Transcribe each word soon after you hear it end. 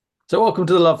So, welcome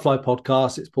to the Love Fly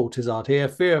podcast. It's Paul Tizard here,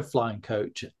 Fear of Flying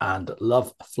coach and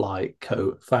Love Fly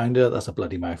co-founder. That's a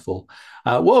bloody mouthful.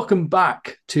 Welcome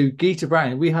back to Geeta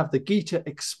Brown. We have the Geeta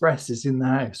Expresses in the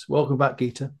house. Welcome back,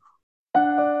 Geeta.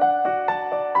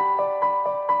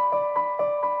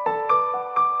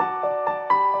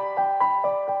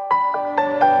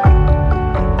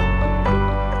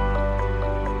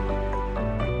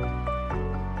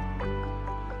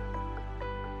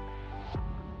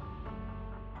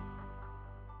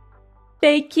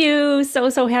 Thank you.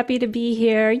 So happy to be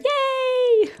here.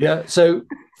 Yay! Yeah. So,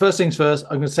 first things first,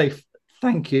 I'm going to say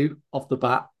thank you off the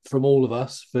bat from all of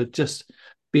us for just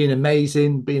being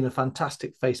amazing, being a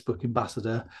fantastic Facebook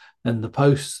ambassador, and the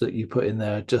posts that you put in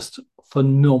there are just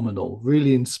phenomenal,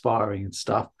 really inspiring and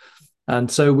stuff. And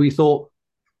so we thought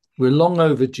we're long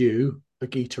overdue a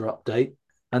Geeta update,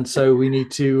 and so we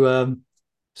need to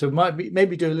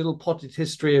maybe do a little potted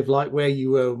history of like where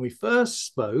you were when we first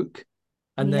spoke,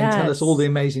 and then tell us all the Yes.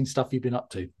 amazing stuff you've been up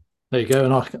to. There you go,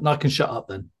 and I can shut up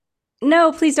then.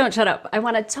 No, please don't shut up. I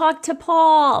want to talk to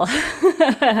Paul.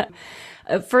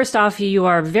 First off, you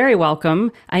are very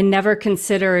welcome. I never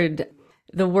considered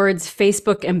the words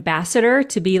Facebook ambassador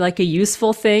to be like a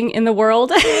useful thing in the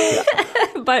world. Yeah.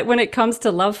 But when it comes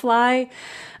to Love Fly,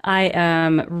 I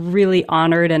am really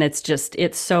honored, and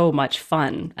it's so much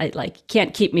fun. I like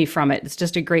can't keep me from it. It's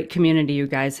just a great community you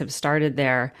guys have started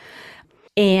there.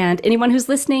 And anyone who's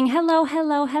listening, hello,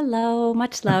 hello, hello,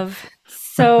 much love.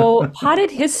 So, potted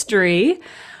history.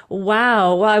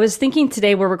 Wow. Well, I was thinking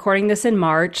today we're recording this in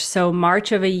March. So,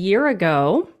 March of a year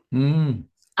ago, Mm.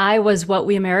 I was what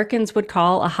we Americans would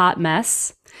call a hot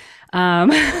mess.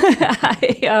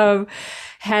 I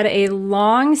had a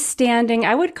long standing,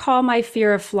 I would call my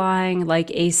fear of flying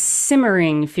like a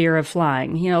simmering fear of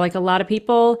flying. You know, like a lot of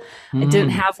people, I didn't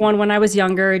Mm. have one when I was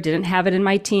younger, didn't have it in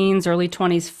my teens, early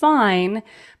 20s, fine.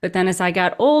 But then as I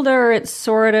got older, it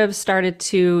sort of started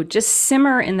to just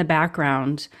simmer in the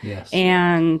background. Yes.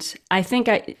 And I think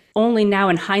only now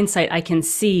in hindsight, I can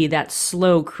see that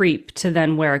slow creep to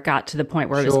then where it got to the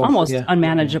point where it was Sure. almost Yeah.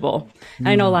 unmanageable.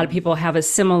 I know a lot of people have a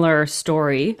similar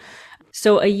story.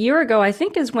 So a year ago, I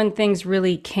think is when things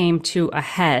really came to a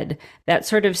head. That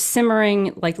sort of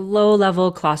simmering, like low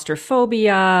level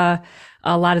claustrophobia,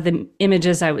 a lot of the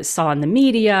images saw in the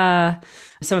media,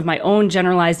 some of my own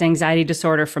generalized anxiety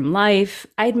disorder from life.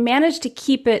 I'd managed to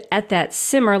keep it at that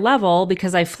simmer level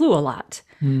because I flew a lot.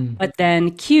 Mm. But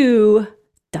then cue,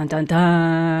 dun dun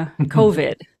dun,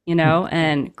 COVID,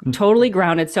 and totally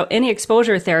grounded. So any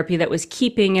exposure therapy that was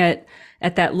keeping it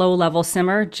at that low level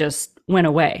simmer just went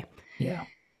away, Yeah.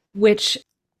 which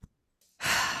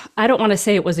I don't want to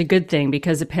say it was a good thing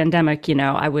because the pandemic,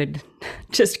 I would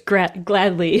just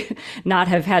gladly not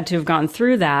have had to have gone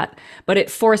through that. But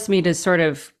it forced me to sort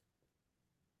of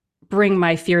bring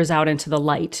my fears out into the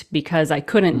light because I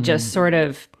couldn't just sort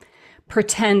of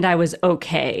pretend I was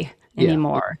okay Yeah.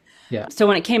 anymore. Yeah. So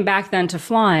when it came back then to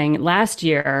flying last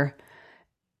year,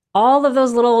 all of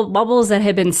those little bubbles that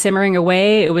had been simmering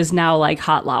away, it was now like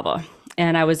hot lava.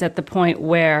 And I was at the point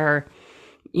where,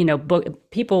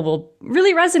 people will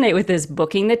really resonate with this.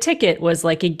 Booking the ticket was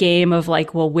like a game of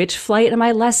like, well, which flight am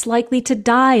I less likely to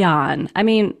die on? I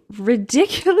mean,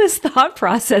 ridiculous thought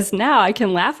process now I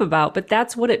can laugh about, but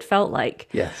that's what it felt like.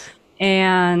 Yes.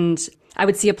 And I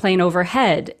would see a plane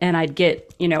overhead and I'd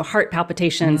get, heart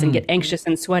palpitations and get anxious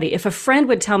and sweaty. If a friend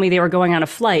would tell me they were going on a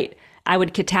flight, I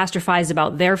would catastrophize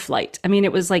about their flight. I mean,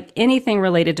 it was like anything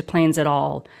related to planes at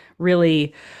all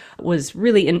really was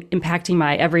really impacting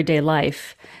my everyday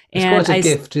life. It's And quite a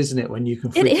gift, isn't it, when you can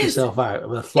it freak is, yourself out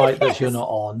of a flight that you're is. not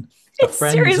on, a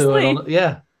friends who are Seriously. on.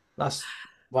 Yeah. That's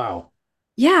wow.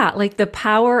 Yeah, like the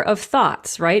power of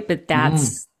thoughts, right? But Mm.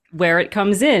 that's where it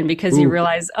comes in because you Ooh.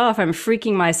 realize, oh, if I'm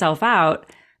freaking myself out,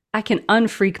 I can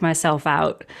unfreak myself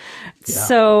out. Yeah.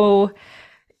 So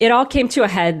it all came to a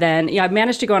head then. I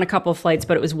managed to go on a couple of flights,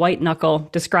 but it was white knuckle,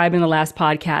 describing the last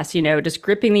podcast, just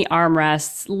gripping the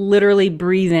armrests, literally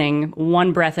breathing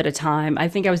one breath at a time. I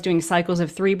think I was doing cycles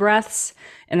of 3 breaths,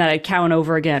 and then I'd count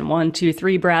over again, 1, 2,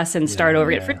 3 breaths, and start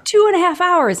over again for Yeah. 2.5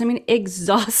 hours. I mean,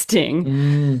 exhausting.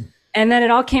 Mm. And then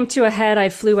it all came to a head. I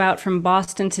flew out from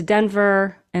Boston to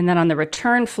Denver. And then on the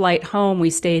return flight home, we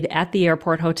stayed at the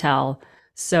airport hotel.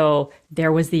 So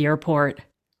there was the airport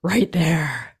right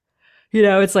there.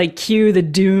 It's like cue the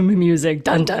doom music,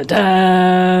 dun dun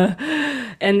dun.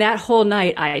 And that whole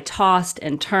night I tossed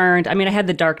and turned. I mean, I had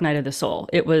the dark night of the soul.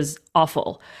 It was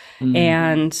awful.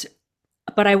 Mm.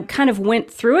 But I kind of went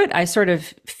through it. I sort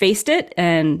of faced it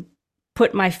and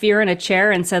put my fear in a chair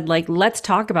and said, like, let's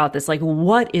talk about this. Like,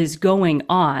 what is going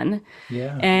on?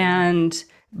 Yeah. And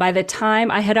by the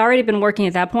time I had already been working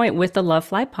at that point with the Love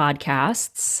Fly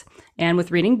podcasts and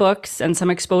with reading books and some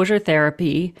exposure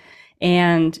therapy.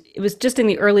 And it was just in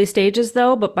the early stages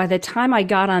though. But by the time I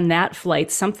got on that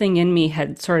flight, something in me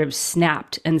had sort of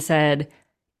snapped and said,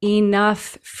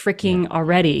 enough freaking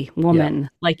already, woman,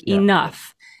 like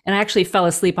enough. And I actually fell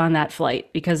asleep on that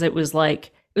flight because it was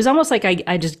almost like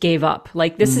I just gave up.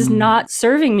 Like, this is not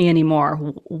serving me anymore.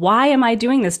 Why am I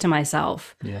doing this to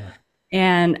myself? Yeah.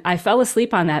 And I fell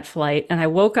asleep on that flight and I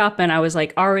woke up and I was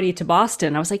like already to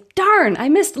Boston. I was like, darn, I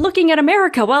missed looking at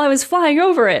America while I was flying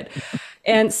over it.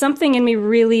 And something in me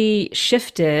really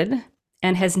shifted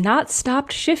and has not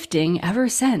stopped shifting ever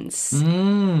since.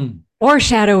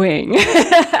 Foreshadowing.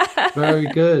 Very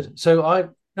good. So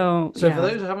for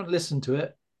those who haven't listened to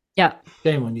it,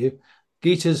 shame on you.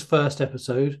 Geeta's first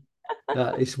episode,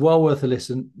 it's well worth a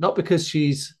listen. Not because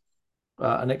she's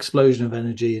an explosion of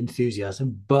energy,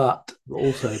 enthusiasm, but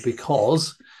also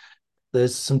because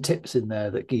there's some tips in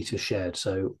there that Geeta shared.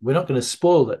 So we're not going to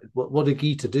spoil it. What did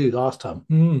Geeta do last time?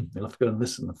 You'll have to go and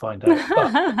listen and find out.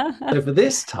 But, so for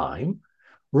this time,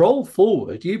 roll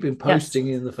forward. You've been posting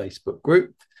in the Facebook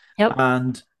group. Yep.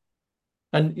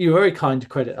 And you're very kind to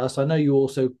credit us. I know you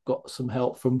also got some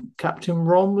help from Captain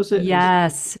Ron, was it?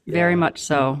 Yes, very much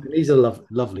so. He's a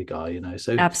lovely guy, you know.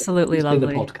 So absolutely he's lovely.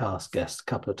 been a podcast guest a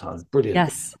couple of times. Brilliant.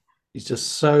 Yes. He's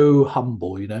just so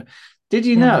humble, you know. Did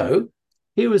you know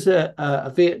he was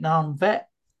a Vietnam vet?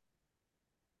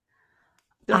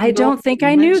 I don't think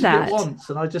I knew that. It once,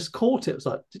 and I just caught it. It was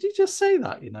like, did he just say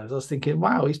that? You know, I was thinking,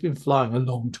 wow, he's been flying a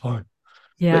long time.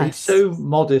 Yes. But he's so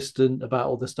modest and about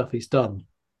all the stuff he's done.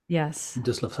 Yes. And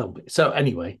just loves helping. So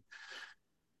anyway,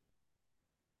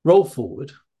 roll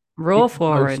forward.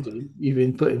 You've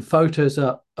been putting photos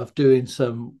up of doing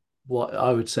some, what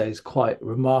I would say is quite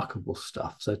remarkable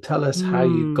stuff. So tell us how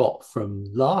you got from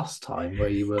last time where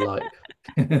you were like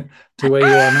to where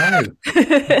you are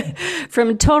now.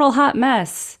 From total hot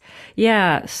mess.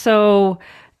 Yeah. So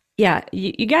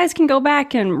you guys can go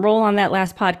back and roll on that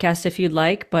last podcast if you'd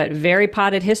like, but very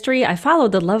potted history. I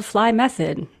followed the Love Fly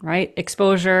method, right?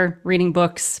 Exposure, reading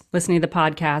books, listening to the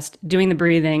podcast, doing the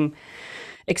breathing,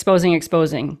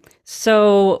 exposing.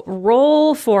 So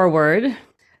roll forward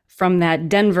from that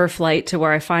Denver flight to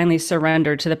where I finally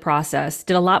surrendered to the process.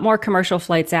 Did a lot more commercial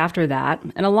flights after that.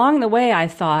 And along the way, I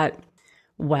thought,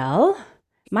 well,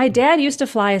 my dad used to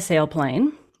fly a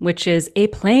sailplane, which is a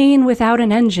plane without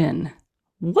an engine.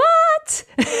 What?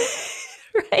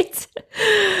 Right?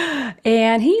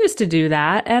 And he used to do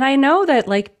that. And I know that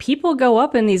like people go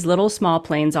up in these little small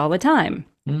planes all the time.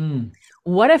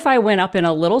 What if I went up in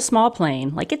a little small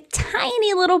plane, like a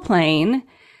tiny little plane,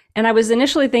 and I was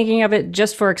initially thinking of it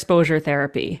just for exposure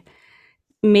therapy?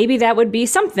 Maybe that would be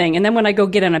something. And then when I go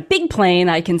get on a big plane,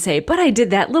 I can say, but I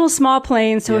did that little small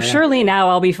plane, so surely now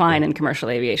I'll be fine in commercial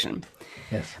aviation.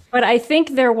 Yes. But I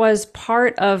think there was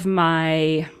part of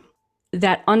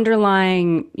that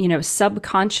underlying,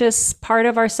 subconscious part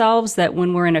of ourselves that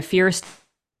when we're in a fear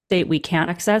state, we can't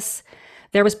access.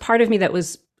 There was part of me that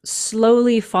was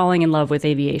slowly falling in love with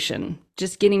aviation,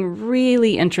 just getting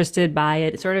really interested by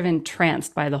it, sort of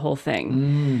entranced by the whole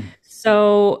thing.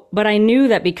 So, but I knew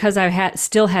that because I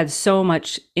still had so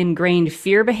much ingrained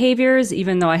fear behaviors,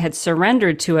 even though I had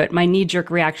surrendered to it, my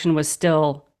knee-jerk reaction was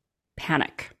still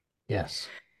panic. Yes.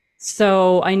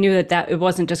 So I knew that it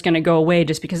wasn't just going to go away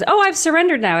just because, I've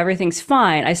surrendered now, everything's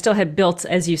fine. I still had built,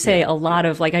 as you say, a lot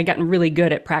of, I'd gotten really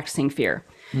good at practicing fear.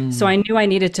 So I knew I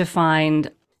needed to find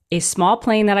a small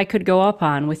plane that I could go up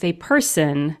on with a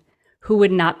person who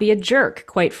would not be a jerk,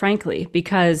 quite frankly,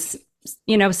 because,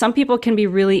 some people can be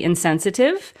really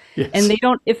insensitive and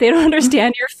if they don't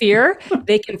understand your fear,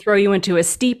 they can throw you into a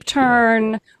steep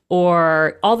turn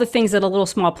or all the things that a little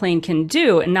small plane can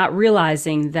do, and not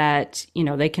realizing that,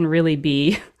 they can really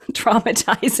be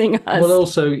traumatizing us. Well,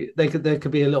 also there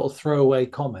could be a little throwaway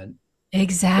comment.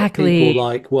 Exactly. People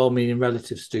like well-meaning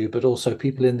relatives do, but also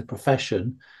people in the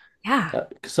profession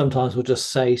sometimes will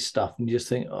just say stuff and you just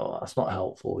think, that's not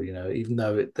helpful, even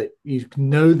though you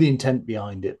know the intent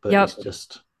behind it, but it's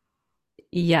just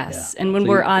and when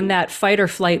we're on that fight or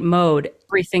flight mode,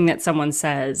 everything that someone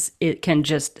says, it can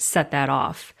just set that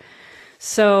off.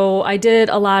 So I did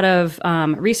a lot of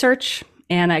research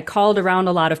and I called around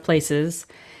a lot of places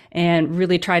and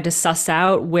really tried to suss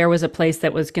out where was a place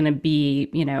that was going to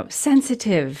be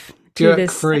sensitive to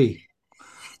this free.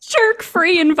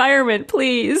 Jerk-free environment,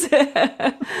 please.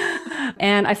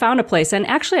 And I found a place. And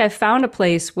actually, I found a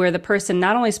place where the person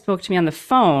not only spoke to me on the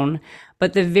phone,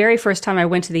 but the very first time I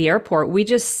went to the airport, we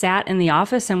just sat in the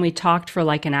office and we talked for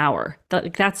like an hour.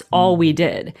 That's all we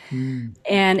did.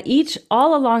 And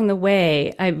all along the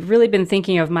way, I've really been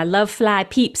thinking of my Love Fly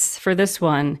peeps for this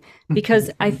one, because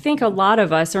I think a lot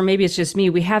of us, or maybe it's just me,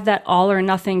 we have that all or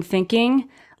nothing thinking.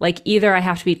 Like either I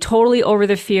have to be totally over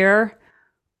the fear,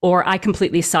 or I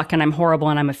completely suck and I'm horrible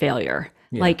and I'm a failure.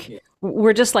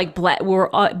 We're just like,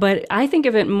 but I think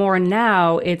of it more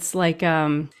now. It's like,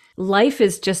 life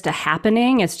is just a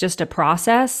happening. It's just a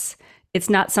process. It's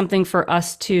not something for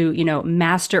us to,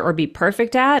 master or be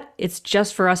perfect at. It's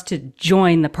just for us to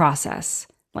join the process.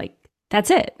 Like,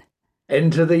 that's it.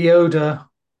 Enter the Yoda.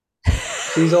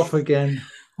 She's off again.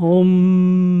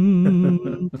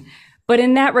 But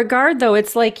in that regard, though,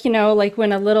 it's like, like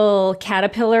when a little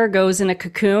caterpillar goes in a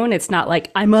cocoon, it's not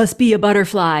like, I must be a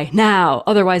butterfly now,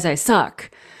 otherwise I suck.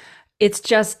 It's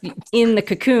just in the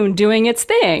cocoon doing its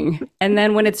thing. And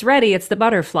then when it's ready, it's the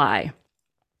butterfly.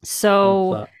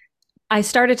 So I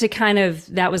started to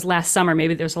that was last summer.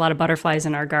 Maybe there's a lot of butterflies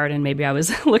in our garden. Maybe I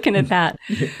was looking at that.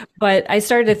 But I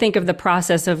started to think of the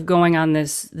process of going on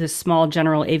this small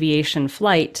general aviation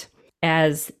flight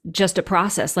as just a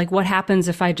process. Like, what happens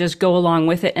if I just go along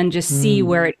with it and just see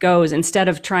where it goes, instead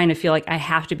of trying to feel like I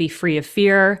have to be free of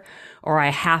fear, or I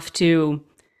have to,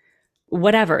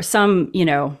 whatever, some,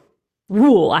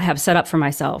 rule I have set up for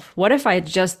myself. What if I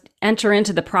just enter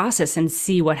into the process and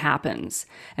see what happens?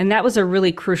 And that was a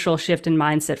really crucial shift in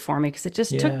mindset for me, because it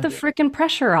just took the freaking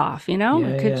pressure off,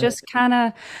 I could just kind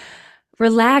of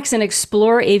relax and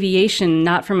explore aviation,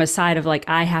 not from a side of like,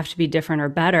 I have to be different or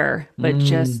better, but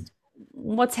just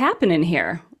what's happening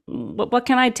here? What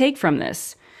can I take from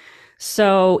this?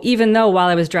 So even though while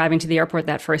I was driving to the airport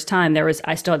that first time,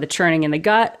 I still had the churning in the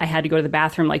gut. I had to go to the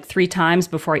bathroom like 3 times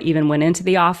before I even went into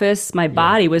the office. My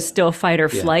body was still fight or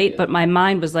flight, but my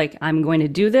mind was like, I'm going to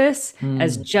do this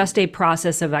as just a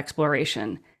process of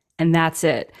exploration. And that's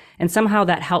it. And somehow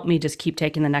that helped me just keep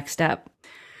taking the next step.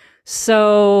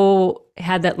 So I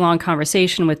had that long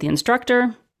conversation with the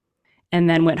instructor, and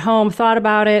then went home, thought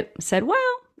about it, said,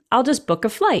 well, I'll just book a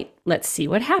flight. Let's see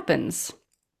what happens.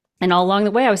 And all along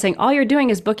the way, I was saying, all you're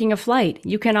doing is booking a flight.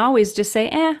 You can always just say,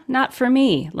 not for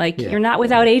me. Like, you're not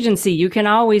without agency. You can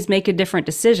always make a different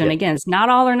decision. Again, it's not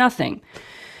all or nothing.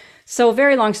 So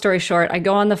very long story short, I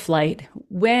go on the flight.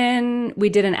 When we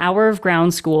did an hour of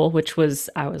ground school,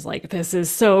 I was like, this is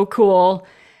so cool.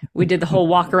 We did the whole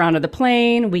walk around of the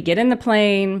plane. We get in the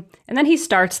plane, and then he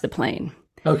starts the plane.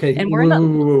 Okay. And we're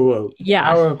whoa. Yeah.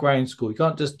 Hour of ground school. You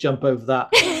can't just jump over that.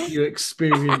 You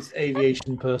experienced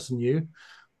aviation person, you.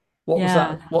 What was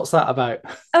that? What's that about?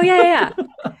 Oh, yeah.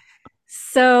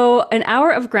 So an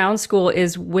hour of ground school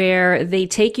is where they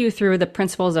take you through the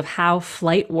principles of how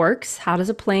flight works. How does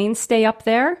a plane stay up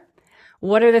there?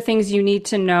 What are the things you need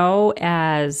to know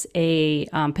as a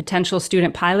potential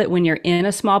student pilot when you're in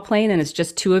a small plane and it's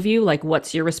just 2 of you? Like,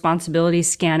 what's your responsibility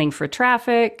scanning for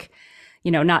traffic?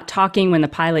 Not talking when the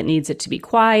pilot needs it to be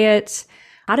quiet.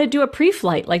 How to do a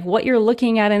pre-flight, like what you're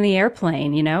looking at in the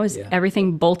airplane. Is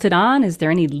everything bolted on? Is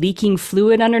there any leaking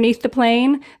fluid underneath the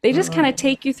plane? They just kind of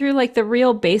take you through like the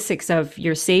real basics of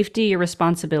your safety, your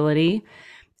responsibility,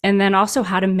 and then also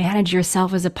how to manage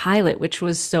yourself as a pilot, which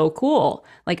was so cool.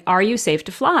 Like, are you safe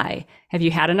to fly? Have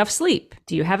you had enough sleep?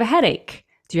 Do you have a headache?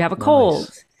 Do you have a cold?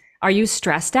 Are you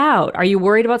stressed out? Are you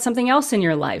worried about something else in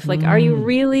your life? Like, are you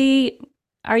really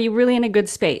in a good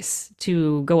space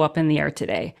to go up in the air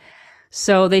today?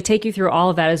 So they take you through all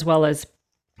of that, as well as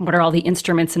what are all the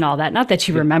instruments and all that. Not that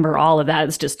you remember all of that,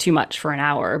 it's just too much for an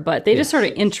hour, but they just sort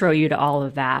of intro you to all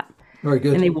of that. Very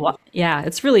good. And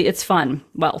it's fun.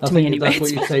 Well, to me anyway. That's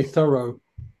what you say, thorough.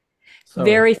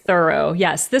 Very thorough.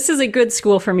 Yes. This is a good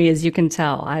school for me, as you can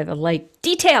tell. I like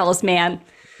details, man.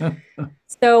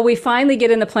 So we finally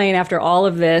get in the plane after all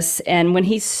of this. And when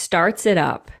he starts it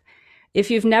up,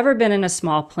 if you've never been in a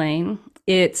small plane,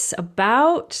 it's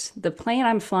about, the plane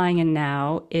I'm flying in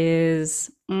now is,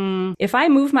 if I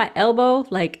move my elbow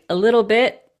like a little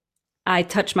bit, I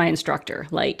touch my instructor.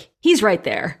 Like, he's right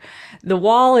there. The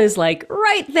wall is like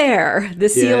right there. The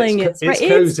ceiling is right.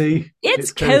 Cozy.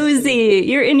 It's cozy.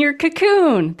 You're in your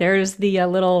cocoon. There's the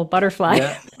little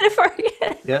butterfly.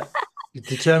 Yeah. You're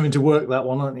determined to work that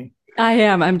one, aren't you? I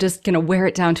am. I'm just going to wear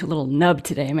it down to a little nub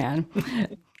today, man.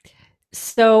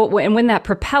 So, and when that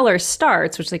propeller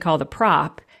starts, which they call the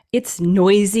prop, it's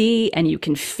noisy and you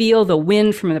can feel the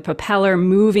wind from the propeller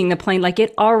moving the plane. Like,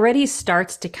 it already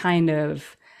starts to kind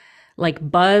of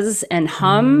like buzz and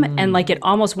hum, and like it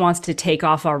almost wants to take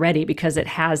off already because it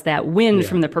has that wind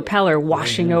from the propeller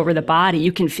washing over the body.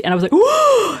 You can, and I was like,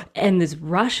 whoa! And this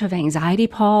rush of anxiety,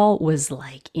 Paul, was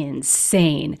like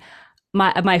insane.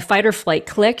 My fight or flight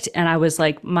clicked, and I was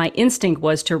like, my instinct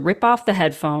was to rip off the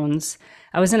headphones.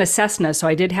 I was in a Cessna, so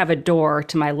I did have a door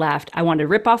to my left. I wanted to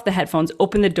rip off the headphones,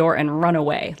 open the door, and run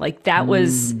away. Like that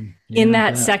was in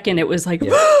that second, it was like,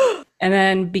 and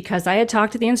then because I had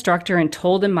talked to the instructor and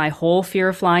told him my whole fear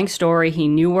of flying story, he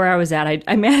knew where I was at.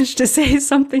 I managed to say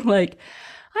something like,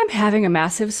 I'm having a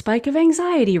massive spike of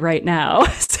anxiety right now.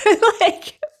 So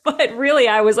like, but really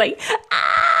I was like,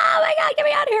 oh my God, get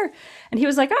me out of here. And he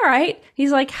was like, all right.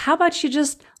 He's like, how about you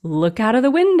just look out of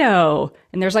the window?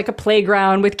 And there's like a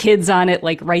playground with kids on it,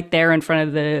 like right there in front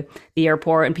of the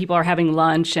airport, and people are having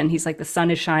lunch. And he's like, the sun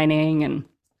is shining. And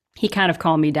he kind of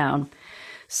calmed me down.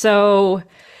 So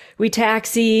we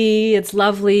taxi, it's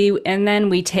lovely. And then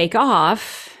we take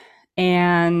off.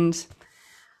 And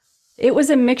it was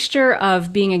a mixture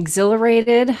of being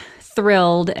exhilarated,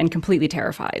 thrilled, and completely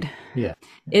terrified. Yeah.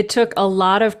 It took a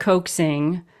lot of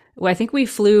coaxing. Well, I think we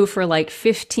flew for like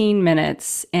 15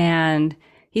 minutes, and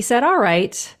he said, all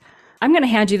right, I'm going to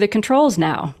hand you the controls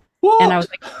now. What? And I was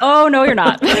like, oh, no, you're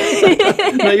not.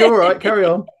 No, you're all right. Carry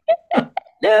on.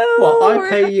 No. Well, I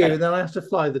pay you, and then I have to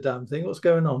fly the damn thing. What's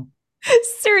going on?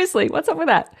 Seriously, what's up with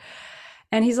that?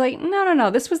 And he's like, no.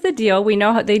 This was the deal. We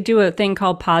know how they do a thing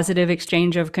called positive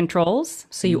exchange of controls.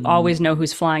 So you always know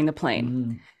who's flying the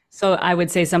plane. So I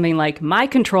would say something like, my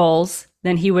controls.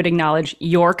 Then he would acknowledge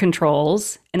your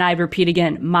controls. And I'd repeat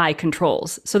again, my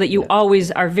controls. So that you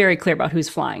always are very clear about who's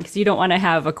flying, because you don't want to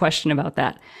have a question about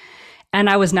that.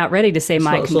 And I was not ready to say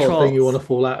my controls. It's not the sort of thing you want to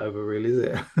fall out over, really, is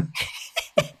it?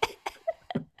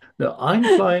 No, I'm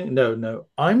flying. No,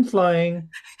 I'm flying.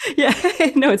 Yeah,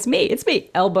 no, it's me. It's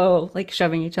me. Elbow, like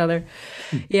shoving each other.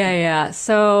 Yeah.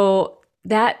 So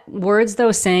that words,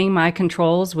 though, saying my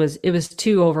controls it was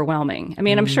too overwhelming. I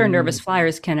mean, I'm sure nervous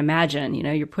flyers can imagine,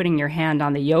 you're putting your hand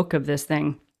on the yoke of this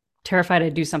thing, terrified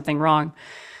I'd do something wrong.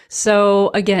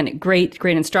 So again, great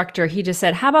instructor. He just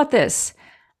said, how about this?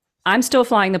 I'm still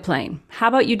flying the plane. How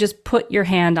about you just put your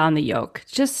hand on the yoke?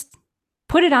 Just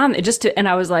put it on and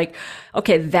I was like,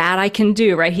 okay, that I can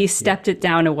do, right? He stepped it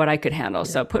down to what I could handle.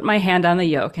 So put my hand on the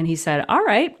yoke, and he said, all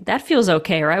right, that feels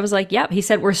okay. Or I was like, yep. He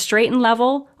said, we're straight and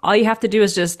level. All you have to do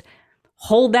is just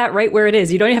hold that right where it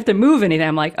is. You don't have to move anything.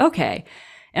 I'm like, okay.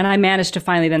 And I managed to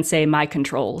finally then say my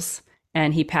controls,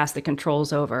 and he passed the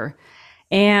controls over.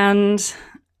 And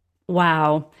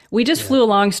wow, we just flew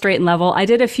along straight and level. I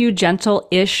did a few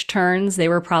gentle-ish turns. They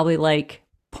were probably like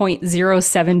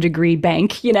 0.07 degree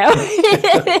bank, it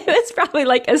was probably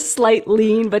like a slight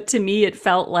lean, but to me it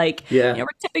felt like we're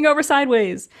tipping over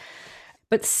sideways.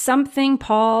 But something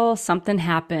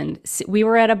happened. We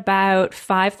were at about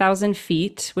 5,000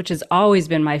 feet, which has always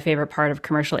been my favorite part of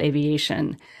commercial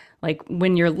aviation. Like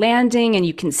when you're landing and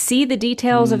you can see the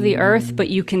details of the earth, but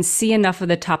you can see enough of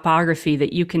the topography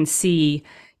that you can see,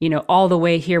 all the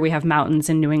way here we have mountains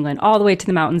in New England, all the way to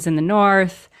the mountains in the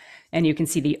north. And you can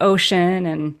see the ocean.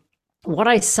 And what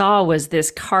I saw was this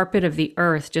carpet of the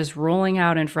earth just rolling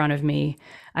out in front of me.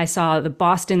 I saw the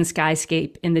Boston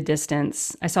skyscape in the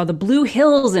distance. I saw the blue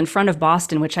hills in front of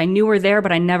Boston, which I knew were there,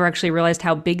 but I never actually realized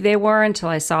how big they were until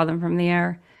I saw them from the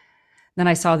air. Then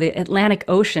I saw the Atlantic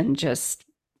Ocean just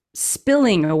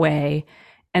spilling away,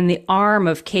 and the arm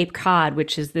of Cape Cod,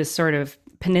 which is this sort of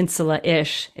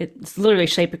peninsula-ish. It's literally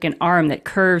shaped like an arm that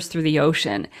curves through the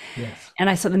ocean. Yes. And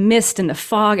I saw the mist and the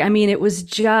fog. I mean, it was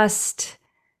just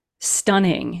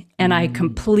stunning. And I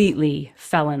completely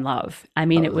fell in love. I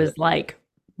mean, it was like,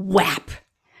 whap.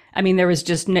 I mean, there was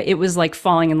just, it was like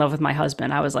falling in love with my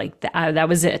husband. I was like, that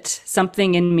was it.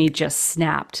 Something in me just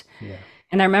snapped. Yeah.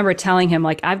 And I remember telling him,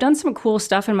 like, I've done some cool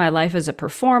stuff in my life as a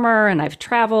performer, and I've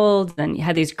traveled and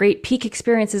had these great peak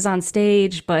experiences on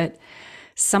stage, but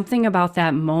something about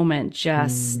that moment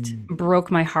just broke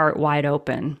my heart wide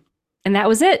open. And that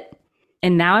was it.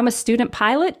 And now I'm a student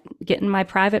pilot getting my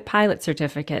private pilot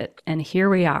certificate. And here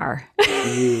we are.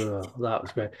 Yeah, that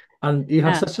was great. And you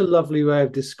have such a lovely way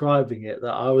of describing it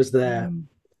that I was there.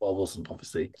 Well, I wasn't,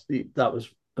 obviously. That was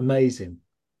amazing.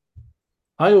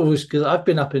 Because I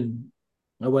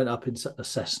went up in a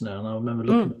Cessna, and I remember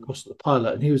looking across at the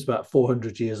pilot, and he was about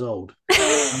 400 years old.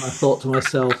 And I thought to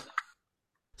myself,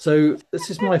 so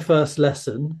this is my first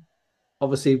lesson.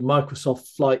 Obviously,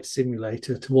 Microsoft Flight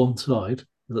Simulator to one side.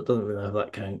 I don't really know if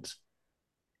that counts.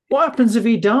 What happens if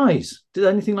he dies? Did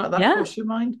anything like that cross your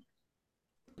mind?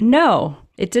 No,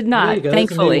 it did not. There you go.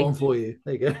 Thankfully, there's a new one for you.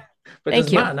 There you go. But it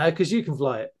doesn't matter now because you can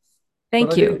fly it.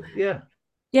 Thank you. Yeah.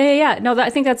 Yeah. No, I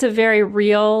think that's a very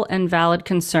real and valid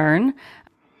concern.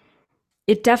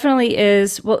 It definitely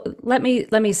is. Well, let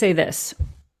me say this.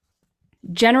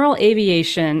 General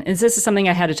aviation, and this is something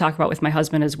I had to talk about with my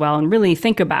husband as well, and really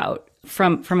think about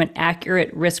from an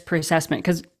accurate risk assessment,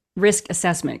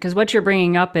 because what you're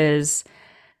bringing up is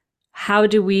how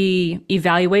do we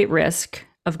evaluate risk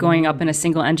of going up in a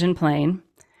single engine plane?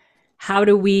 How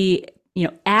do we,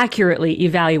 accurately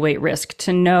evaluate risk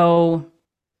to know,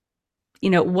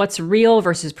 what's real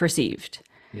versus perceived?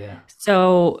 Yeah.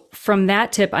 So from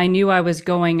that tip, I knew I was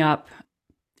going up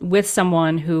with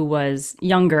someone who was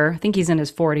younger. I think he's in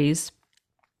his 40s,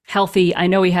 healthy. I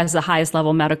know he has the highest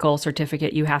level medical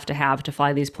certificate you have to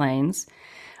fly these planes.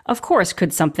 Of course,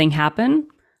 could something happen?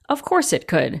 Of course it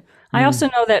could. I also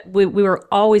know that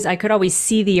I could always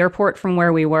see the airport from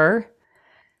where we were.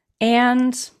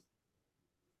 And,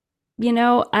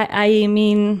 I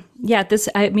mean,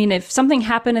 if something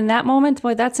happened in that moment,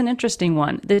 boy, that's an interesting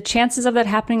one. The chances of that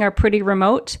happening are pretty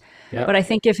remote. Yep. But I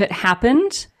think if it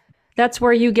happened, that's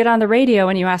where you get on the radio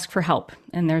and you ask for help.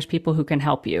 And there's people who can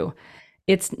help you.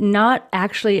 It's not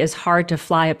actually as hard to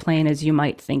fly a plane as you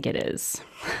might think it is.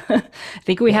 I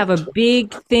think we have a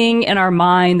big thing in our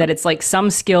mind that it's like some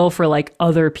skill for like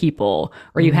other people,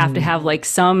 or you have to have like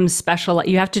some special,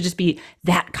 you have to just be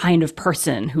that kind of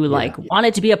person who like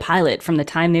wanted to be a pilot from the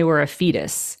time they were a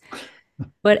fetus.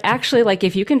 But actually, like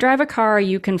if you can drive a car,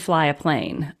 you can fly a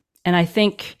plane. And I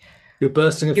think you're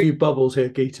bursting a few bubbles here,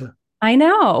 Geeta. I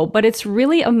know, but it's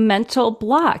really a mental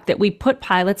block that we put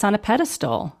pilots on a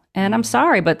pedestal. And I'm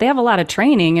sorry, but they have a lot of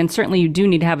training, and certainly you do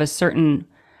need to have a certain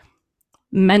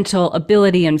mental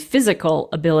ability and physical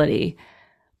ability,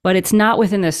 but it's not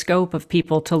within the scope of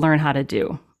people to learn how to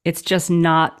do. It's just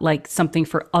not like something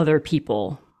for other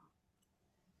people.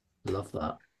 Love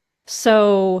that.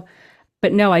 So,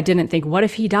 but no, I didn't think, what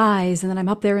if he dies and then I'm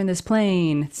up there in this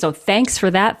plane? So thanks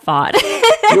for that thought.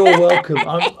 You're welcome.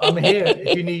 I'm here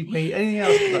if you need me. Anything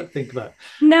else to think about?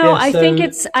 No,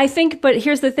 but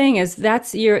here's the thing is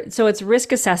so it's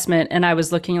risk assessment. And I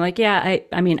was looking like,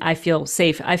 I feel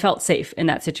safe. I felt safe in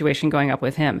that situation going up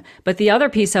with him. But the other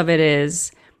piece of it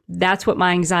is that's what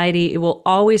my anxiety, it will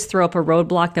always throw up a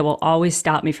roadblock that will always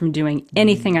stop me from doing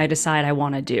anything I decide I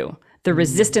want to do. The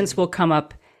resistance will come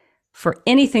up for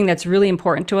anything that's really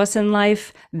important to us in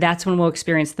life. That's when we'll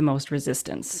experience the most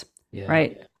resistance,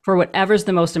 right? Yeah. For whatever's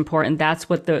the most important, that's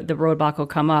what the roadblock will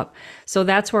come up. So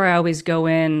that's where I always go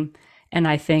in and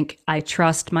I think I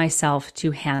trust myself to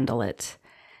handle it.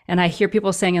 And I hear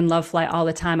people saying in Love Flight all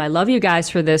the time, I love you guys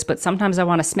for this, but sometimes I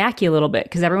want to smack you a little bit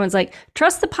because everyone's like,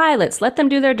 trust the pilots, let them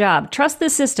do their job, trust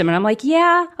the system. And I'm like,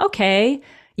 yeah, okay.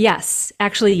 Yes,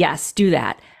 actually, yes, do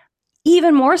that.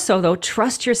 Even more so though,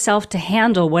 trust yourself to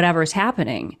handle whatever's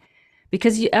happening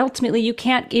because ultimately you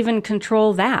can't even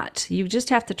control that. You just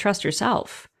have to trust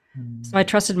yourself. So I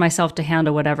trusted myself to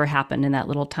handle whatever happened in that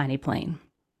little tiny plane.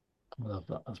 I love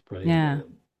that. That's brilliant.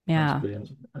 Yeah. That's brilliant.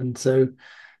 And so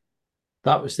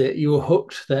that was it. You were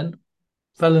hooked then,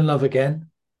 fell in love again.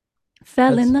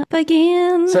 Fell in love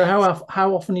again. So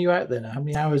how often are you out there now? How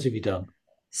many hours have you done?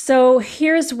 So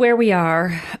here's where we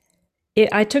are.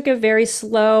 I took it very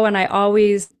slow, and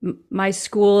my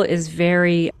school is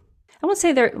very, I won't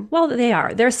say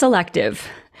they're selective.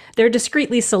 They're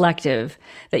discreetly selective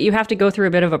that you have to go through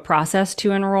a bit of a process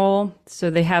to enroll. So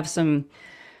they have some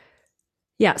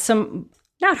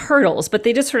not hurdles, but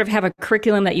they just sort of have a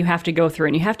curriculum that you have to go through,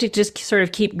 and you have to just sort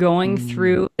of keep going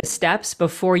through the steps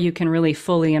before you can really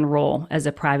fully enroll as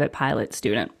a private pilot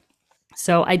student.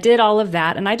 So I did all of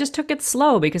that, and I just took it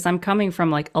slow because I'm coming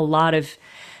from like a lot of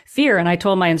fear. And I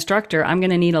told my instructor, I'm going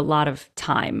to need a lot of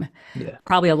time,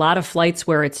 probably a lot of flights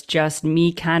where it's just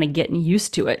me kind of getting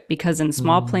used to it, because in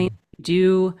small planes, you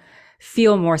do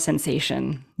feel more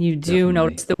sensation. You do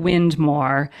notice the wind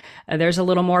more. There's a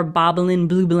little more bobbling,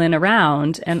 bloobling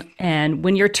around. And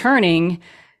when you're turning,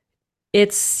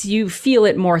 you feel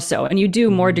it more so. And you do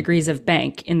more degrees of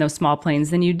bank in those small planes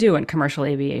than you do in commercial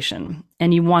aviation.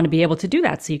 And you want to be able to do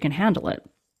that so you can handle it.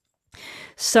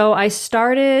 So I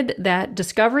started that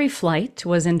discovery flight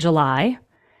was in July.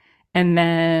 And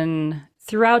then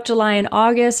throughout July and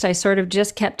August, I sort of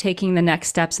just kept taking the next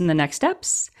steps and the next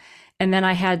steps. And then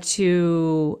I had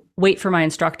to wait for my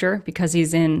instructor because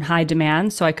he's in high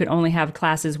demand. So I could only have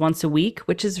classes once a week,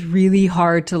 which is really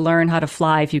hard to learn how to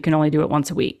fly if you can only do it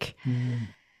once a week.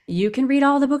 You can read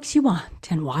all the books you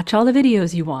want and watch all the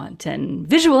videos you want and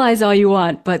visualize all you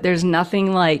want, but there's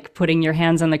nothing like putting your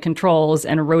hands on the controls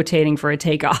and rotating for a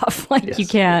takeoff. You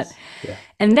can't. Yes. Yeah.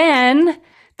 And then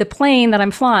the plane that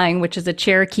I'm flying, which is a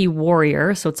Cherokee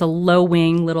Warrior, so it's a low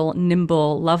wing, little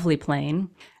nimble, lovely plane,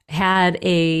 had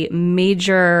a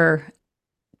major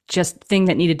just thing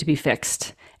that needed to be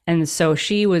fixed. And so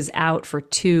she was out for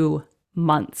 2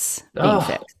 months being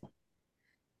fixed.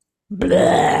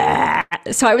 Blah.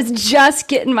 So I was just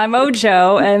getting my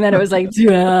mojo, and then it was like,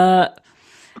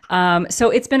 so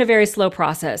it's been a very slow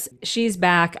process. She's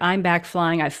back. I'm back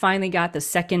flying. I finally got the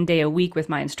second day a week with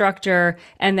my instructor,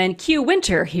 and then cue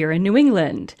winter here in New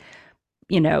England.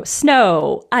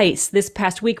 Snow, ice. This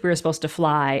past week we were supposed to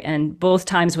fly, and both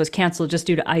times was canceled just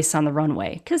due to ice on the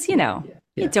runway. Because, you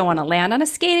don't want to land on a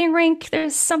skating rink.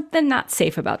 There's something not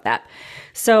safe about that.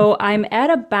 So I'm at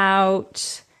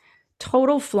about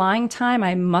total flying time.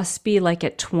 I must be like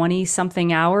at 20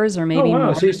 something hours or maybe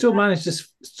more. So you still managed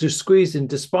to squeeze in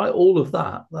despite all of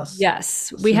that.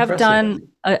 That's we have impressive. Done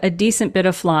a decent bit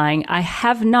of flying. I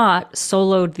have not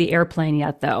soloed the airplane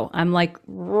yet, though. I'm like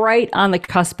right on the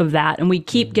cusp of that. And we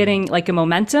keep getting like a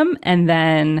momentum, and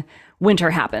then winter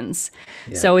happens.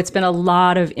 Yeah. So it's been a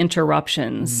lot of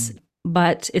interruptions.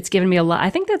 But it's given me a lot. I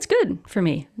think that's good for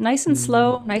me. Nice and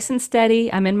slow, nice and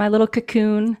steady. I'm in my little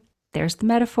cocoon. There's the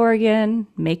metaphor again.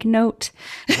 Make note.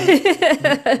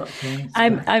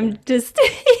 I'm just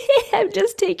I'm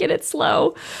just taking it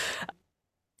slow.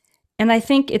 And I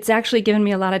think it's actually given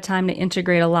me a lot of time to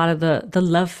integrate a lot of the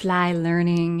LoveFly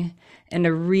learning and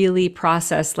to really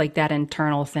process like that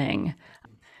internal thing.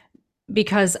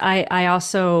 Because I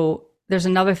also, there's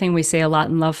another thing we say a lot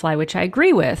in LoveFly, which I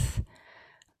agree with,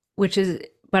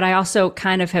 but I also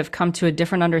kind of have come to a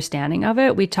different understanding of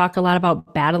it. We talk a lot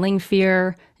about battling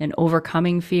fear and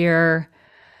overcoming fear.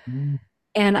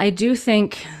 And I do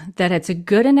think that it's a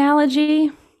good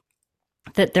analogy,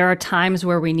 that there are times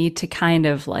where we need to kind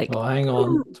of like... Oh, hang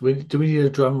on. Do we need a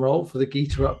drum roll for the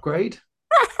Geeta upgrade?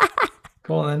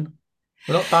 Come on then.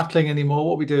 We're not battling anymore.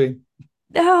 What are we doing?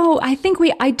 No, I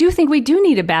do think we do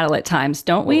need a battle at times,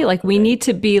 don't we? Like we need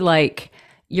to be like,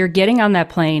 you're getting on that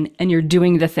plane and you're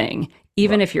doing the thing.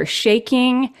 Even if you're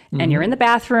shaking and you're in the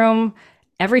bathroom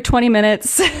every 20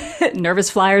 minutes, nervous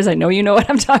flyers, I know you know what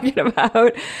I'm talking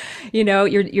about. You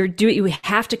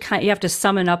have to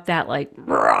summon up that like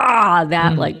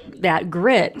that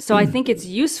grit. So I think it's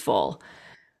useful.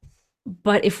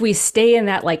 But if we stay in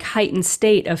that like heightened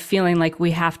state of feeling like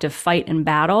we have to fight and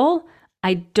battle,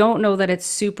 I don't know that it's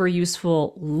super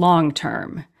useful long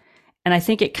term. And I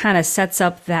think it kind of sets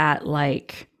up that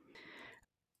like,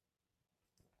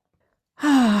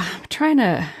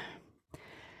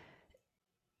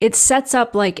 it sets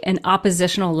up like an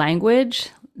oppositional language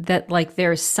that like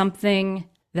there's something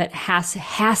that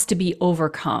has to be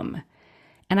overcome.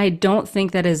 And I don't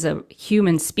think that as a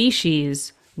human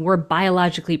species, we're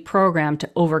biologically programmed to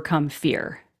overcome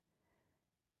fear.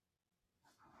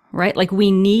 Right? Like we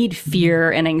need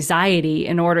fear and anxiety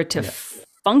in order to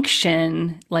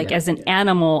function like as an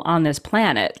animal on this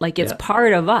planet. Like it's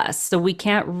part of us, so we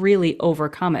can't really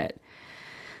overcome it.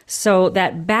 So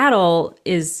that battle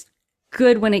is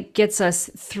good when it gets us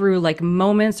through like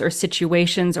moments or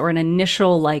situations or an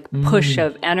initial like push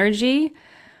of energy.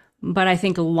 But I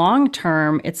think long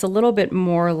term, it's a little bit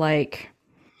more like,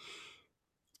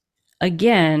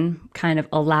 again, kind of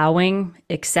allowing,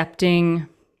 accepting,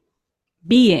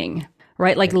 being,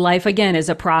 right? Like life, again, is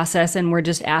a process and we're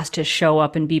just asked to show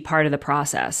up and be part of the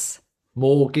process.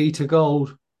 More Geeta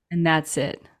gold. And that's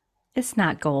it. It's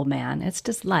not gold, man. It's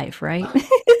just life, right?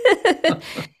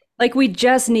 Like we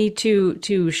just need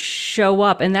to show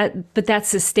up, but that's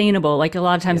sustainable. Like a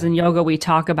lot of times in yoga, we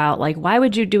talk about like, why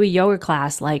would you do a yoga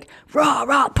class like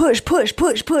rah, push,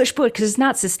 because it's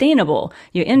not sustainable.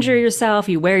 You injure yourself,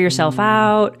 you wear yourself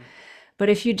out. But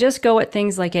if you just go at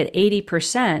things like at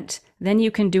 80%, then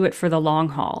you can do it for the long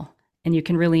haul and you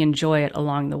can really enjoy it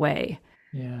along the way.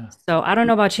 Yeah. So I don't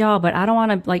know about y'all, but I don't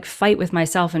want to like fight with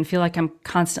myself and feel like I'm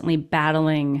constantly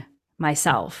battling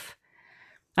myself.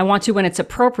 I want to when it's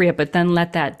appropriate, but then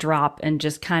let that drop and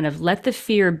just kind of let the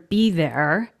fear be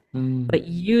there, but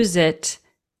use it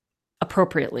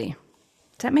appropriately.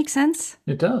 Does that make sense?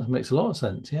 It does. It makes a lot of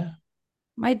sense. Yeah.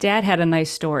 My dad had a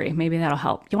nice story. Maybe that'll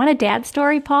help. You want a dad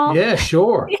story, Paul? Yeah,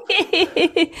 sure.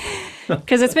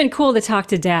 Because it's been cool to talk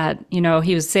to Dad. You know,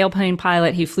 he was a sailplane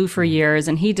pilot. He flew for years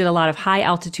and he did a lot of high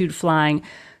altitude flying.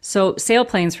 So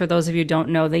sailplanes, for those of you who don't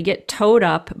know, they get towed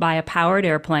up by a powered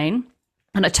airplane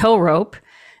on a tow rope.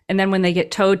 And then when they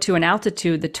get towed to an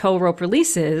altitude, the tow rope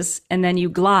releases and then you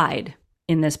glide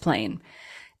in this plane.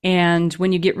 And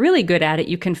when you get really good at it,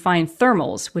 you can find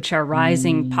thermals, which are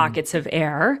rising Mm. pockets of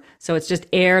air. So it's just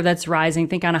air that's rising.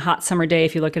 Think on a hot summer day,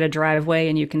 if you look at a driveway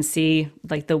and you can see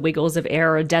like the wiggles of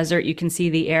air, or a desert, you can see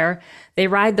the air. They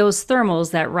ride those thermals,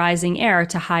 that rising air,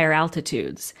 to higher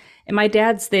altitudes. And my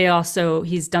dad's,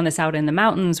 he's done this out in the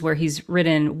mountains where he's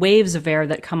ridden waves of air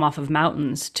that come off of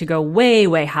mountains to go way,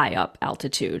 way high up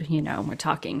altitude. We're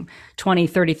talking 20,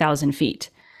 30,000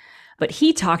 feet. But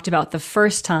he talked about the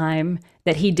first time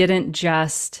that he didn't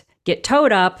just get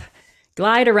towed up,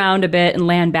 glide around a bit, and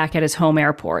land back at his home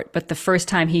airport, but the first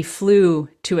time he flew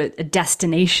to a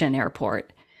destination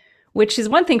airport, which is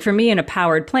one thing for me in a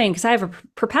powered plane because I have a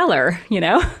propeller,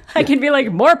 I can be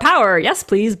like, more power, yes,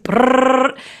 please,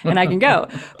 brrr, and I can go.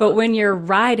 But when you're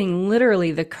riding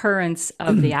literally the currents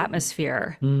of the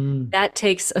atmosphere, that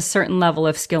takes a certain level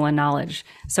of skill and knowledge.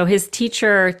 So his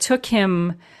teacher took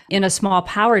him in a small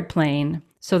powered plane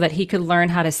so that he could learn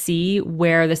how to see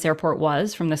where this airport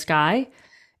was from the sky.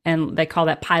 And they call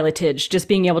that pilotage, just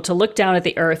being able to look down at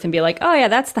the earth and be like, oh yeah,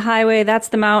 that's the highway, that's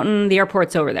the mountain, the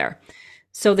airport's over there.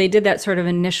 So they did that sort of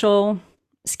initial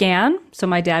scan so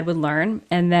my dad would learn.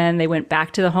 And then they went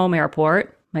back to the home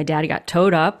airport. My dad got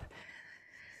towed up.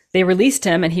 They released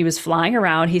him and he was flying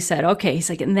around. He said, okay,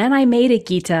 he's like, and then I made it,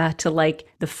 Gita, to like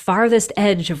the farthest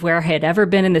edge of where I had ever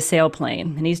been in the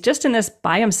sailplane. And he's just in this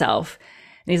by himself.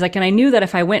 And he's like, and I knew that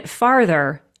if I went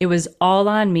farther, it was all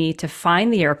on me to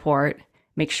find the airport,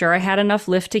 make sure I had enough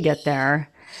lift to get there.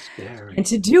 Scary. And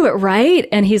to do it right.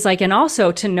 And he's like, and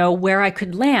also to know where I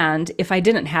could land if I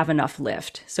didn't have enough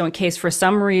lift. So in case for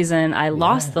some reason I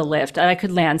lost the lift, I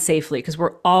could land safely, because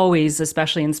we're always,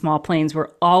 especially in small planes,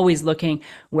 we're always looking,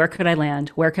 where could I land?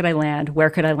 Where could I land?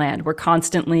 Where could I land? We're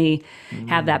constantly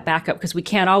have that backup because we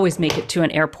can't always make it to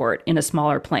an airport in a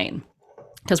smaller plane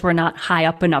because we're not high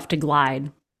up enough to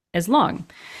glide as long.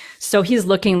 So he's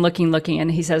looking,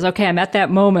 and he says, okay, I'm at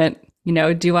that moment,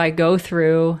 do I go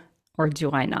through or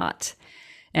do I not?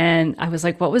 And I was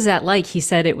like, what was that like? He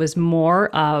said it was more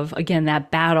of, again,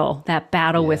 that battle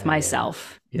with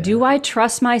myself. Yeah. Do I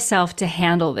trust myself to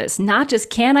handle this? Not just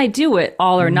can I do it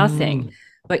all or nothing,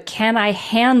 but can I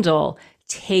handle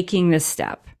taking this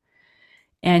step?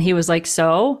 And he was like,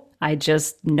 so I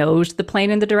just nosed the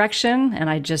plane in the direction and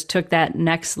I just took that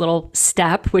next little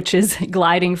step, which is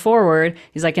gliding forward.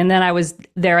 He's like, and then I was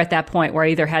there at that point where I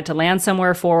either had to land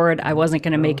somewhere forward. I wasn't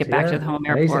going to make it back to the home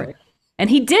airport. And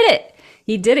he did it.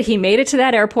 He made it to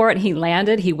that airport and he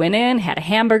landed. He went in, had a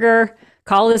hamburger,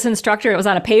 called his instructor. It was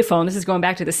on a payphone. This is going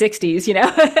back to the 60s,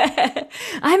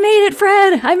 I made it,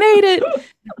 Fred. I made it.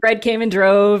 Fred came and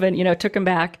drove and, took him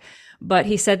back. But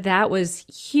he said that was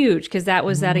huge because that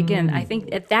was that again. I think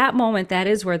at that moment, that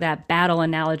is where that battle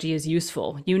analogy is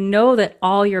useful. You know that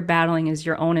all you're battling is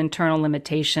your own internal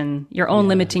limitation, your own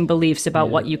limiting beliefs about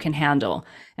what you can handle.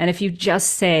 And if you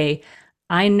just say,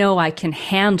 I know I can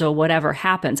handle whatever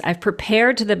happens. I've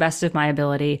prepared to the best of my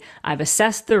ability. I've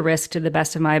assessed the risk to the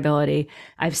best of my ability.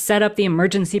 I've set up the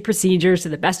emergency procedures to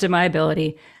the best of my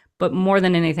ability. But more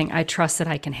than anything, I trust that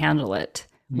I can handle it,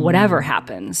 whatever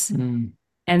happens.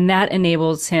 And that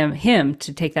enables him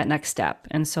to take that next step.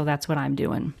 And so that's what I'm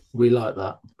doing. We like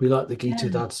that. We like the Gita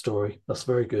dad story. That's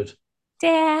very good.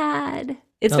 Dad.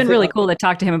 It's been really cool to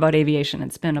talk to him about aviation.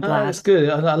 It's been a blast. It's good.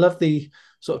 I love the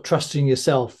sort of trusting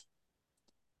yourself,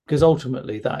 because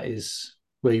ultimately that is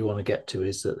where you want to get to,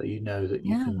 is that that you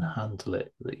can handle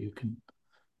it, that you can.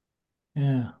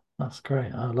 Yeah, that's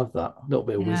great. I love that. A little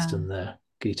bit of wisdom there,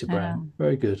 Gita Brown.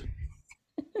 Very good.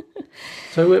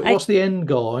 So what's the end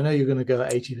goal? I know you're going to go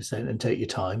at 80% and take your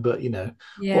time, but what's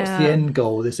the end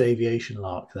goal of this aviation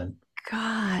lark then?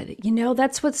 God,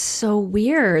 that's what's so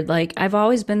weird. Like, I've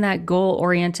always been that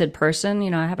goal-oriented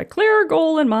person. I have a clear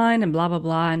goal in mind and blah, blah,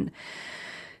 blah. And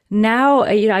now,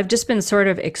 I've just been sort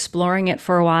of exploring it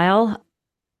for a while.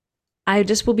 I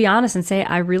just will be honest and say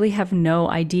I really have no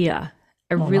idea.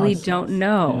 I really don't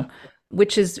know. Yeah.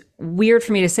 Which is weird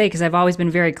for me to say because I've always been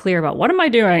very clear about what am I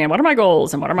doing and what are my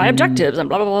goals and what are my objectives and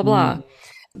blah, blah, blah, blah.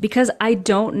 Because I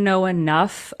don't know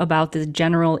enough about the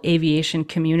general aviation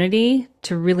community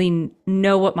to really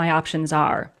know what my options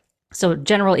are. So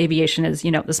general aviation is,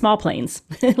 the small planes.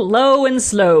 Low and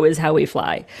slow is how we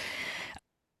fly.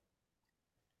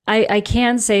 I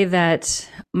can say that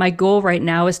my goal right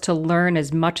now is to learn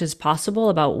as much as possible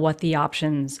about what the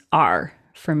options are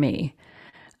for me.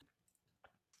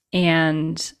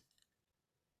 And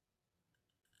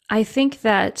I think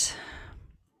that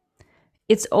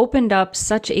it's opened up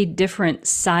such a different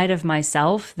side of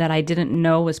myself that I didn't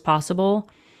know was possible.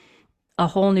 A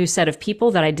whole new set of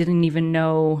people that I didn't even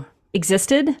know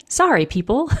existed. Sorry,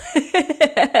 people.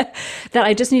 That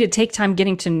I just need to take time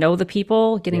getting to know the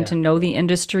people, getting to know the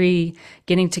industry,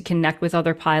 getting to connect with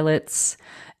other pilots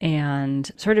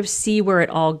and sort of see where it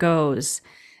all goes.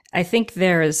 I think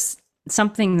there's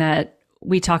something that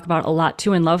we talk about a lot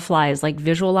too in Love Fly is like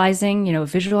visualizing,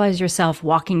 visualize yourself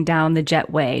walking down the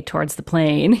jetway towards the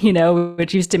plane,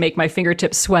 which used to make my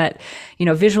fingertips sweat,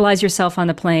 visualize yourself on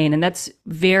the plane. And that's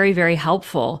very, very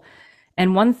helpful.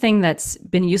 And one thing that's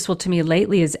been useful to me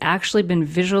lately has actually been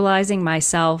visualizing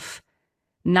myself,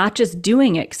 not just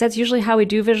doing it, because that's usually how we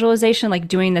do visualization, like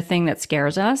doing the thing that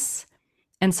scares us.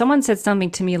 And someone said something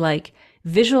to me like,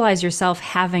 visualize yourself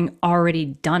having already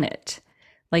done it.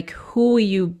 Like, who will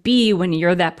you be when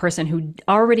you're that person who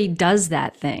already does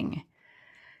that thing?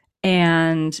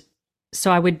 And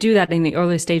so I would do that in the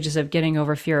early stages of getting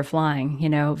over fear of flying,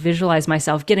 visualize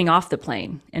myself getting off the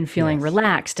plane and feeling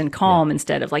relaxed and calm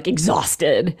instead of like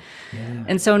exhausted. Yeah.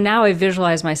 And so now I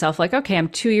visualize myself like, okay, I'm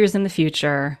 2 years in the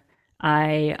future.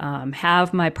 I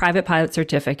have my private pilot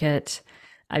certificate.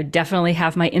 I definitely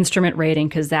have my instrument rating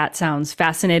because that sounds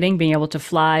fascinating, being able to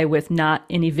fly with not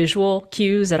any visual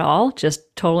cues at all, just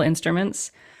total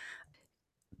instruments.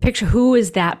 Picture who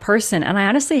is that person? And I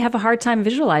honestly have a hard time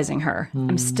visualizing her.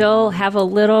 I'm still have a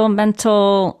little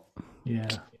mental,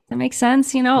 that makes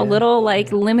sense? A little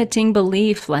like limiting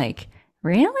belief, like,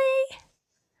 really?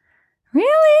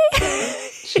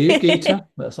 It's you, Geeta.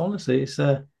 That's honestly,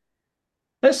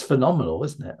 that's phenomenal,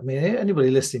 isn't it? I mean,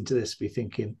 anybody listening to this be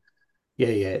thinking, yeah,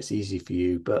 it's easy for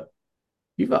you, but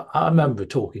I remember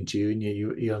talking to you and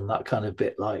you're on that kind of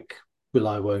bit like, will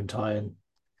I, won't I? And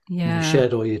you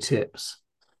shared all your tips.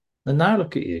 And now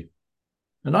look at you.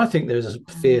 And I think there's a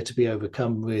fear to be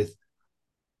overcome with,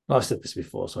 I've said this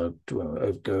before, so I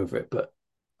won't go over it, but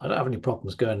I don't have any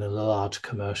problems going in a large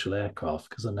commercial aircraft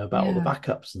because I know about all the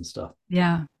backups and stuff.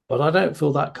 Yeah. But I don't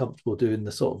feel that comfortable doing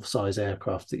the sort of size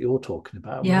aircraft that you're talking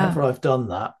about. Whenever I've done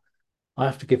that, I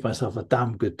have to give myself a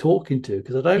damn good talking to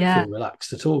because I don't feel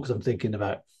relaxed at all because I'm thinking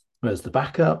about where's the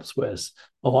backups,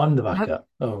 I'm the backup.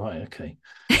 Oh, right, okay.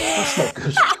 That's not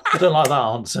good. I don't like that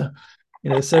answer.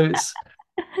 So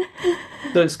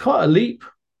it's quite a leap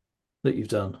that you've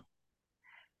done.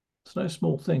 It's no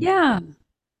small thing. Yeah,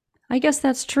 I guess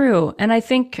that's true. And I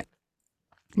think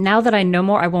now that I know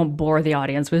more, I won't bore the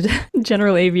audience with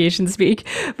general aviation speak,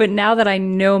 but now that I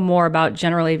know more about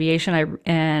general aviation,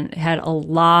 and had a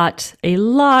lot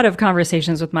of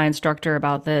conversations with my instructor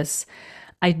about this,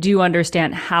 I do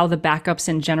understand how the backups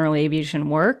in general aviation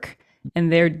work,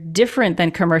 and they're different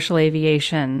than commercial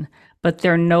aviation, but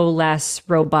they're no less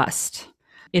robust.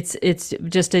 It's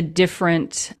just a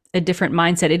different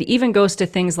mindset. It even goes to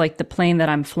things like the plane that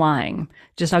I'm flying.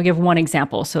 I'll give one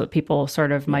example so people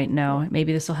sort of might know.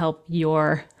 Maybe this will help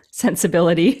your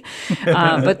sensibility.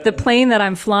 But the plane that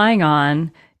I'm flying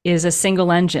on is a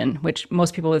single engine, which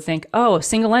most people would think, oh,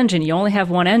 single engine, you only have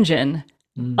one engine.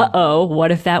 Uh-oh,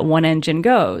 what if that one engine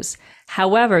goes?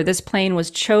 However, this plane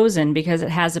was chosen because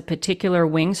it has a particular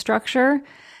wing structure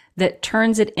that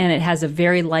turns it, and it has a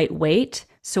very light weight.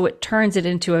 So it turns it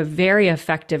into a very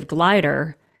effective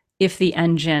glider if the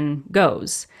engine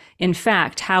goes. In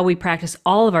fact, how we practice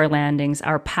all of our landings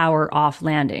are power off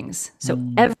landings. So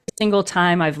every single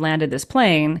time I've landed this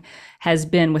plane has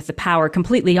been with the power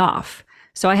completely off.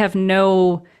 So I have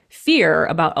no fear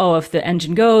about, if the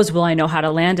engine goes, will I know how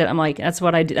to land it? I'm like, that's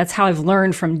what I do. That's how I've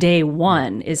learned from day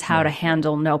one, is how to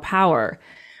handle no power.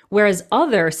 Whereas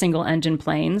other single engine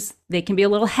planes, they can be a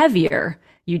little heavier.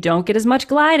 You don't get as much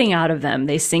gliding out of them.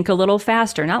 They sink a little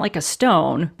faster, not like a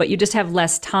stone, but you just have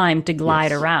less time to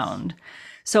glide around.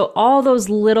 So all those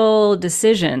little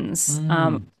decisions,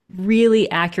 really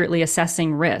accurately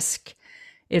assessing risk.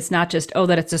 It's not just,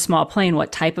 that it's a small plane.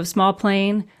 What type of small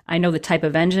plane? I know the type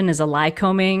of engine is a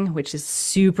Lycoming, which is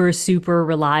super, super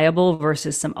reliable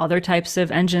versus some other types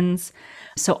of engines.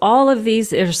 So all of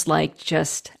these is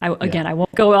I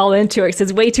won't go all into it because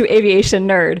it's way too aviation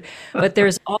nerd, but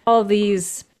there's all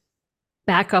these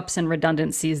backups and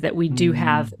redundancies that we do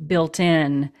have built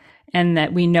in, and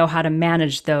that we know how to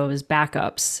manage those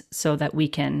backups so that we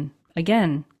can,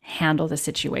 again, handle the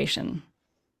situation.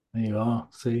 There you are.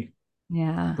 See?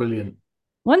 Yeah. Brilliant.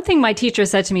 One thing my teacher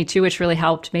said to me too, which really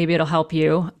helped, maybe it'll help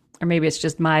you, or maybe it's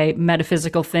just my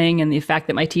metaphysical thing and the fact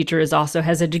that my teacher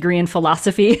has a degree in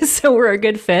philosophy, so we're a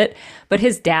good fit. But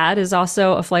his dad is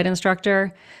also a flight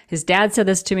instructor. His dad said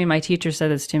this to me, my teacher said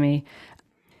this to me.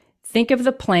 Think of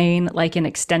the plane like an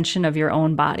extension of your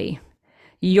own body.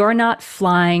 You're not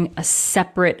flying a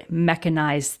separate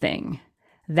mechanized thing.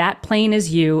 That plane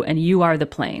is you, and you are the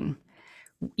plane.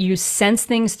 You sense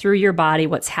things through your body,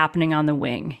 what's happening on the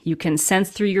wing. You can sense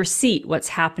through your seat what's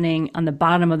happening on the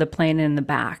bottom of the plane and in the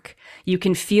back. You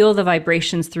can feel the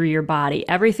vibrations through your body.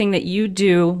 Everything that you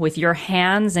do with your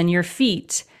hands and your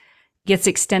feet gets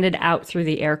extended out through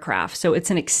the aircraft. So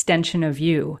it's an extension of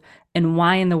you. And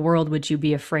why in the world would you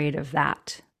be afraid of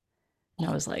that? And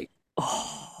I was like,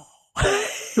 oh.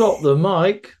 Drop the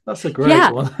mic. That's a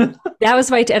great one. That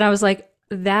was my, and I was like,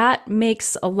 that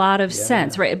makes a lot of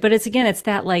sense, right? But it's again, it's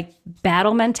that like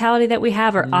battle mentality that we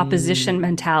have, or opposition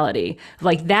mentality.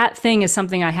 Like that thing is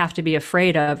something I have to be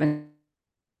afraid of. And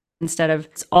instead of,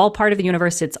 it's all part of the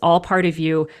universe, it's all part of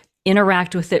you.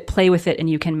 Interact with it, play with it, and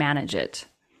you can manage it.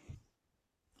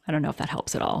 I don't know if that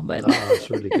helps at all, but that's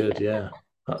really good. Yeah,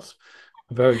 that's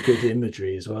very good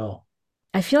imagery as well.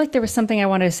 I feel like there was something I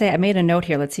wanted to say. I made a note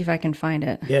here. Let's see if I can find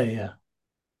it. Yeah.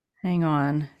 Hang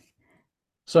on.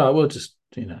 So we'll just,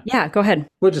 Yeah, go ahead.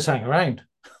 We'll just hang around.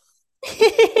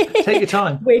 Take your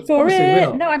time. Wait for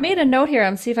it. No, I made a note here.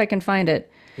 I'm see if I can find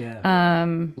it. Yeah.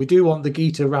 We do want the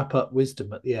Gita wrap up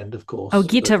wisdom at the end, of course. Oh,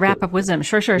 Gita wrap up wisdom.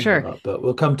 Sure. But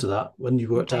we'll come to that when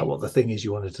you've worked out what the thing is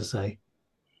you wanted to say.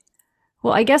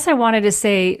 Well, I guess I wanted to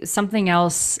say something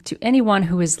else to anyone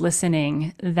who is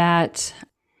listening, that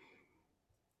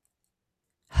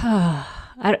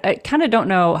I kind of don't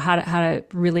know how to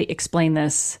really explain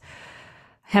this.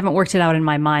 I haven't worked it out in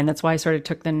my mind. That's why I sort of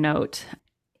took the note.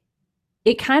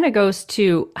 It kind of goes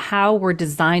to how we're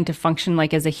designed to function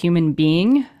like as a human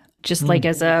being, just like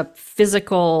as a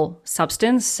physical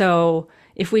substance. So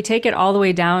if we take it all the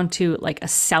way down to like a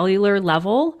cellular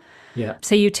level,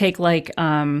 say you take like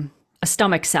a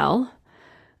stomach cell.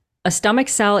 A stomach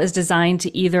cell is designed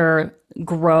to either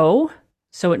grow,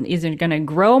 so it's either going to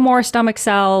grow more stomach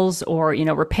cells or,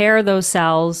 repair those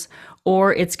cells,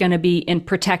 or it's going to be in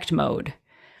protect mode.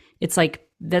 It's like,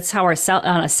 that's how our cell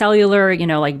on a cellular,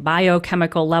 like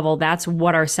biochemical level, that's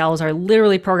what our cells are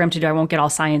literally programmed to do. I won't get all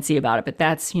sciencey about it, but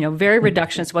that's, very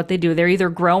reductionist what they do. They're either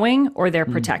growing or they're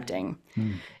protecting.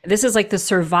 This is like the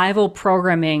survival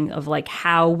programming of like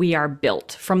how we are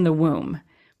built from the womb.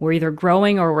 We're either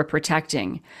growing or we're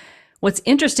protecting. What's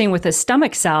interesting with a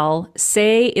stomach cell,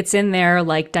 say it's in there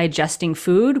like digesting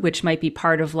food, which might be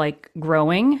part of like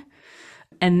growing,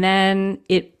 and then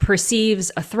it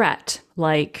perceives a threat,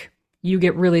 like you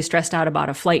get really stressed out about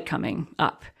a flight coming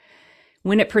up.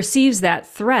 When it perceives that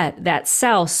threat, that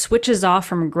cell switches off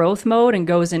from growth mode and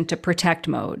goes into protect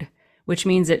mode, which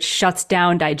means it shuts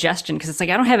down digestion because it's like,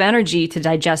 I don't have energy to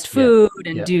digest food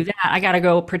and do that. I got to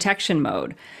go protection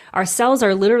mode. Our cells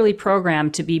are literally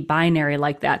programmed to be binary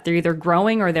like that. They're either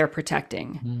growing or they're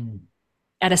protecting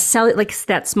at a cell, like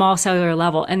that small cellular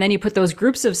level. And then you put those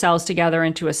groups of cells together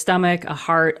into a stomach, a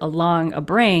heart, a lung, a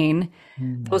brain.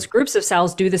 Those groups of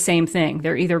cells do the same thing.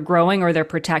 They're either growing or they're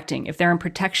protecting. If they're in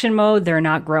protection mode, they're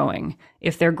not growing.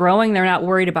 If they're growing, they're not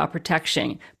worried about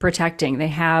protecting. They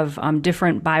have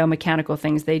different biomechanical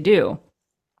things they do.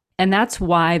 And that's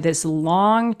why this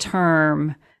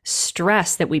long-term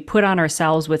stress that we put on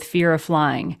ourselves with fear of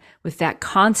flying, with that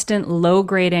constant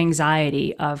low-grade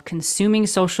anxiety of consuming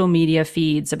social media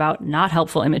feeds about not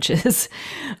helpful images,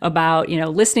 about,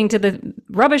 listening to the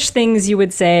rubbish things you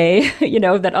would say,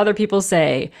 that other people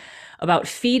say, about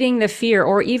feeding the fear,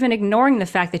 or even ignoring the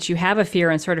fact that you have a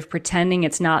fear and sort of pretending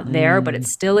it's not there, but it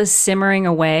still is simmering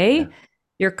away.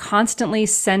 You're constantly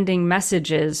sending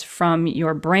messages from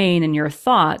your brain and your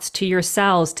thoughts to your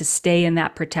cells to stay in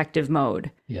that protective mode,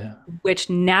 which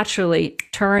naturally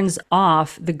turns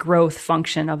off the growth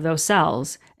function of those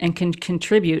cells and can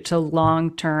contribute to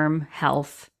long-term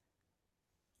health,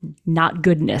 not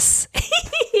goodness.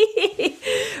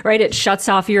 Right? It shuts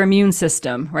off your immune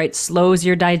system, right? Slows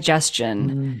your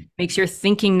digestion, makes your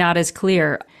thinking not as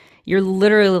clear. You're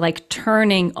literally like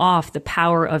turning off the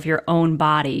power of your own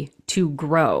body to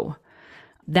grow.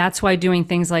 That's why doing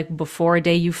things like before a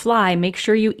day you fly, make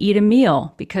sure you eat a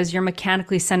meal, because you're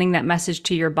mechanically sending that message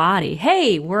to your body.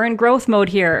 Hey, we're in growth mode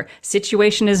here.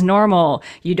 Situation is normal.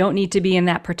 You don't need to be in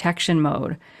that protection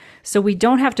mode. So we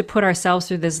don't have to put ourselves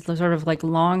through this sort of like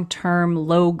long-term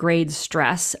low-grade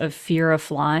stress of fear of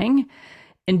flying.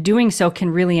 And doing so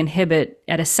can really inhibit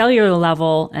at a cellular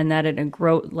level, and that at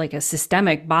a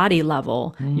systemic body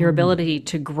level, your ability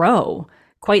to grow,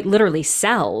 quite literally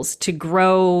cells, to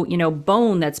grow,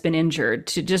 bone that's been injured,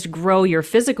 to just grow your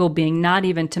physical being, not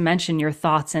even to mention your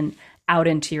thoughts and out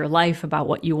into your life about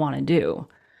what you want to do.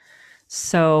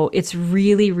 So it's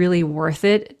really, really worth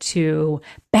it to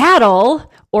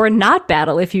battle or not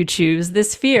battle if you choose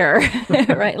this fear,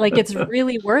 right? Like it's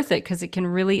really worth it because it can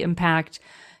really impact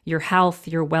your health,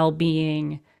 your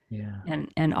well-being,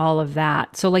 and all of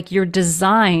that. So like your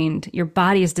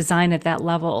body is designed at that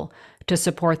level to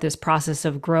support this process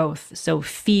of growth. So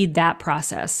feed that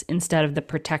process instead of the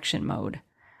protection mode.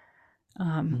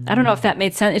 I don't know if that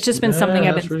made sense. It's just been something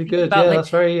I've been That's really thinking good. about Yeah, lately that's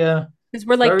very because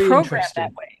we're like very programmed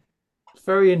that interesting. way. It's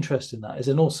very interesting, that is,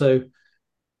 and also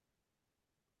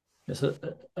it's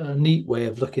a neat way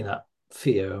of looking at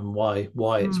fear and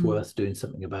why it's Mm. worth doing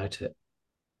something about it.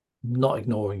 Not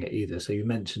ignoring it either. So you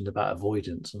mentioned about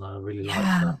avoidance, and I really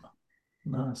liked Yeah. that.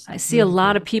 Nice, I see a really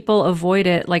lot good. of people avoid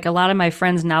it. Like a lot of my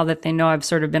friends, now that they know I've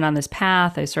sort of been on this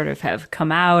path, I sort of have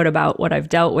come out about what I've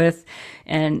dealt with.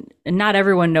 And not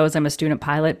everyone knows I'm a student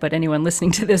pilot, but anyone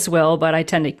listening to this will. But I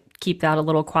tend to keep that a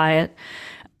little quiet.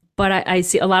 But I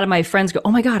see a lot of my friends go,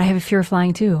 "Oh my God, I have a fear of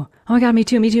flying too. Oh my God, me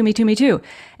too, me too, me too, me too."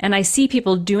 And I see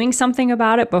people doing something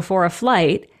about it before a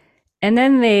flight, and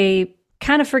then they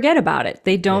kind of forget about it.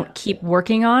 They don't Yeah, keep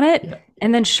working on it. yeah.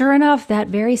 And then, sure enough, that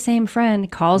very same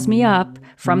friend calls me up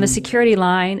from the Mm, security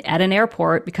line at an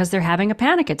airport because they're having a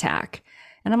panic attack.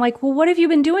 And I'm like, "Well, what have you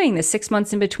been doing the 6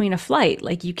 months in between a flight?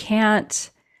 Like, you can't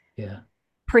yeah,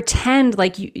 pretend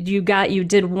like you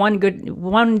did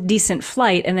one decent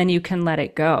flight and then you can let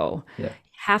it go. yeah,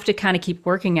 Have to kind of keep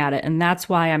working at it. And that's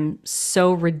why I'm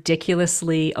so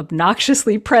ridiculously,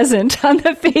 obnoxiously present on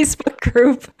the Facebook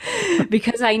group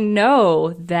because I know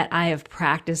that I have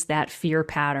practiced that fear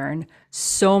pattern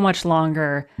so much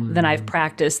longer than I've mm,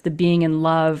 practiced the being in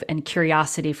love and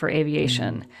curiosity for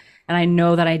mm, aviation. And I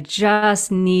know that I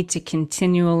just need to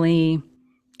continually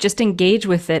just engage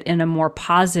with it in a more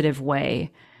positive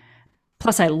way.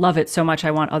 Plus, I love it so much.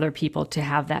 I want other people to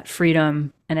have that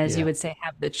freedom and, as you yeah, would say,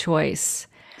 have the choice.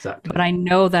 But exactly. I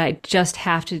know that I just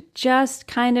have to just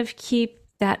kind of keep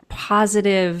that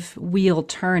positive wheel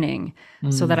turning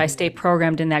so that I Mm, stay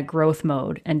programmed in that growth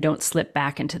mode and don't slip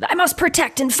back into the I must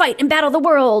protect and fight and battle the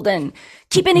world and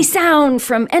keep any sound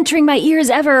from entering my ears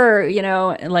ever,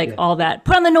 and like yeah, all that.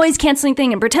 Put on the noise canceling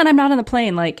thing and pretend I'm not on the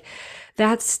plane. Like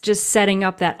that's just setting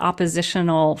up that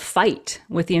oppositional fight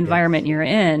with the environment yes, you're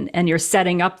in. And you're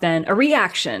setting up then a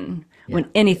reaction yeah. when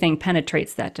anything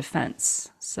penetrates that defense.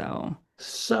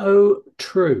 So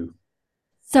true.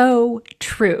 So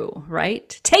true,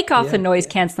 right? Take off the Yeah. noise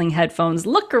canceling headphones,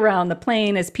 look around the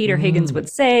plane, as Peter Higgins Mm, would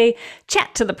say,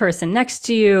 chat to the person next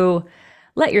to you,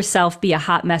 let yourself be a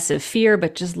hot mess of fear,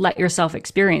 but just let yourself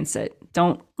experience it.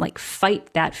 Don't like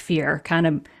fight that fear, kind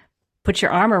of put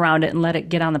your arm around it and let it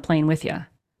get on the plane with you.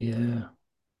 yeah,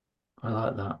 I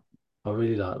like that. I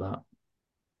really like that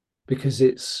because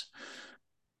it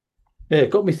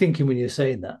got me thinking when you're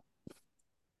saying that.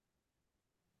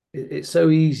 It's so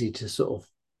easy to sort of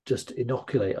just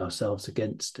inoculate ourselves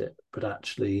against it, but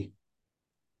actually,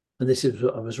 and this is,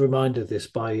 I was reminded of this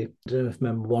by, I don't know if you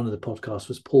remember, one of the podcasts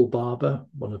was Paul Barber,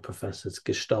 one of the professors,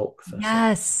 Gestalt professor.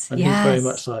 Yes, And he's very yes,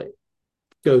 much like,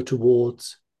 go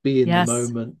towards, be in the yes,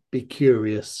 moment, be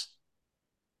curious,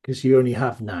 because you only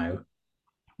have now.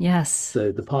 yes,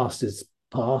 So the past is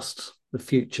past, the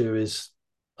future is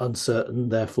uncertain,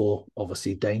 therefore,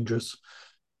 obviously dangerous.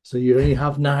 So you only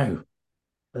have now,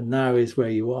 and now is where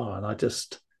you are.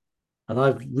 And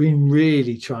I've been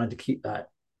really trying to keep that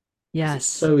because it's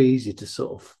yes, so easy to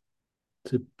sort of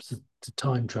to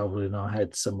time travel in our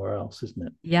heads somewhere else, isn't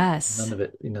it? None yes. of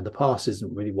it, the past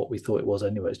isn't really what we thought it was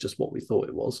anyway. It's just what we thought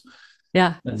it was.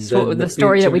 Yeah. And So then the the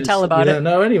story that future we tell is we about don't it.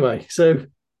 know anyway. So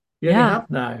you only Yeah. have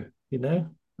now. And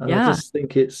I Yeah. just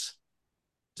think it's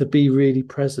to be really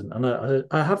present. And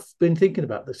I have been thinking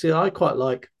about this. See, I quite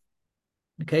like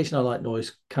occasionally I like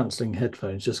noise cancelling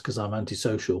headphones just because I'm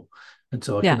antisocial. And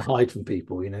so I can Yeah. hide from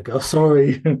people, go,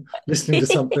 sorry, listening to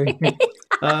something.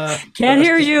 But Can't that's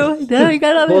hear just you. No, you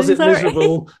got other. closet Sorry.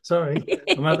 miserable. Sorry,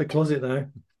 I'm out the closet now.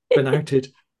 Been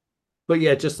outed. But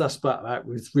yeah, just that's about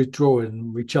with withdrawing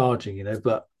and recharging,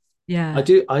 But I Yeah.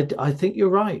 do, I think you're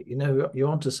right. You're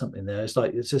onto something there.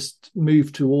 It's just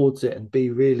move towards it and be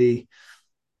really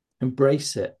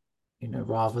embrace it,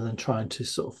 rather than trying to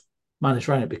sort of manage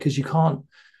around it because you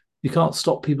can't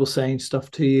stop people saying stuff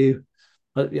to you.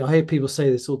 I hear people say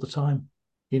this all the time.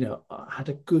 I had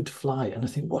a good flight, and I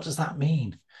think, what does that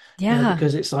mean? Yeah.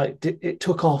 Because it's like it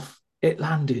took off, it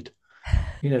landed.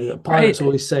 The Right. pilots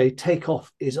always say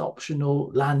takeoff is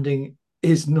optional, landing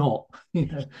is not.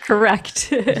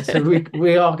 Correct. So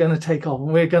we are going to take off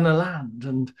and we're going to land,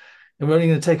 and we're only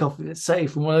going to take off if it's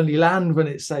safe, and we'll only land when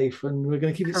it's safe, and we're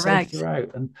going to keep it safe Correct.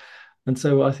 throughout. And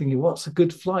so I think, what's a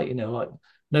good flight? Like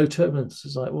no turbulence.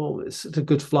 It's like, well, it's a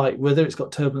good flight whether it's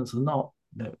got turbulence or not.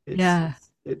 Yeah.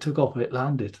 It took off, it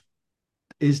landed,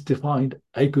 is defined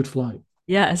a good flight.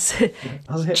 Yes. Yeah,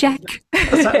 that's it. Check.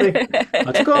 Exactly.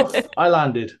 I took off, I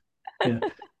landed. Yeah.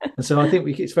 And so I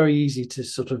think it's very easy to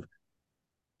sort of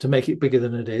to make it bigger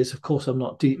than it is. Of course, I'm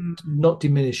not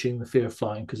diminishing the fear of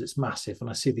flying, because it's massive, and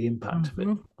I see the impact of it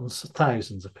on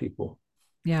thousands of people.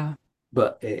 Yeah.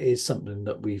 But it is something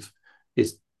that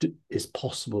is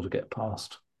possible to get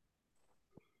past.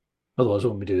 Otherwise, I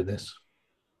wouldn't be doing this.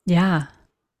 Yeah.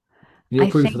 You're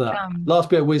proof of that. Last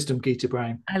bit of wisdom, Gita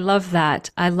Brown. I love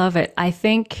that. I love it. I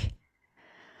think.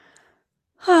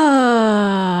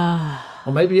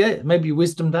 Or maybe you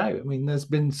wisdomed out. I mean, there's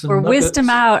been some. Or wisdom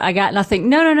out. I got nothing.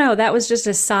 No. That was just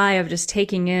a sigh of just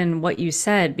taking in what you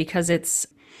said, because it's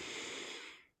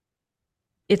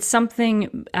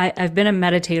something. I've been a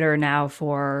meditator now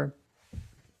for,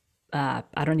 I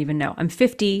don't even know. I'm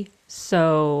 50,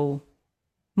 so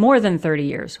more than 30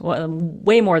 years. Well,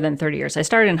 way more than 30 years. I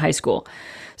started in high school.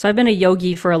 So I've been a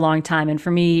yogi for a long time. And for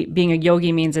me, being a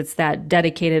yogi means it's that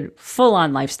dedicated,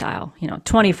 full-on lifestyle,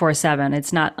 24/7.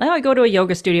 It's not, I go to a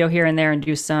yoga studio here and there and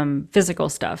do some physical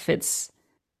stuff. It's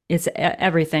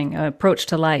everything, approach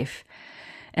to life.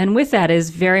 And with that is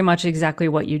very much exactly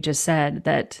what you just said,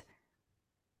 that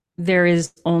there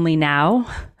is only now.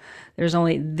 There's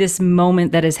only this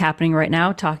moment that is happening right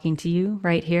now, talking to you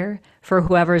right here. For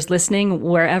whoever's listening,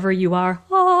 wherever you are,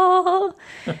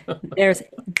 there's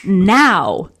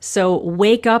now. So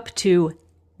wake up to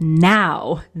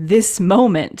now, this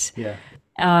moment. Yeah.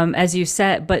 As you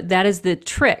said, but that is the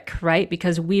trick, right?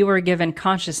 Because we were given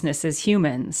consciousness as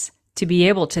humans to be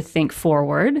able to think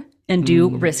forward and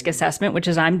do risk assessment, which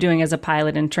is I'm doing as a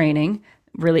pilot in training.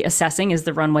 Really assessing, is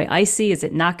the runway icy? Is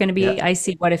it not going to be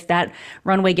icy? What if that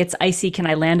runway gets icy? Can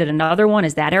I land at another one?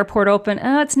 Is that airport open?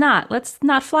 It's not. Let's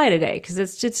not fly today, because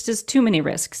it's just too many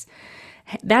risks.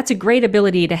 That's a great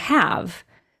ability to have.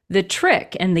 The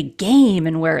trick and the game,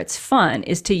 and where it's fun,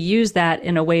 is to use that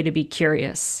in a way to be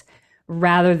curious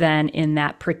rather than in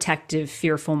that protective,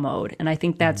 fearful mode. And I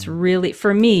think that's really,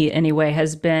 for me anyway,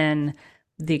 has been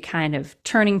the kind of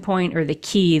turning point or the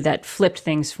key that flipped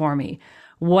things for me.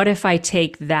 What if I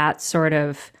take that sort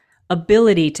of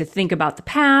ability to think about the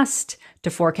past, to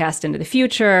forecast into the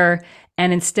future,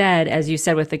 and instead, as you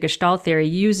said with the Gestalt theory,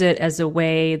 use it as a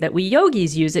way that we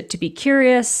yogis use it to be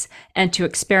curious and to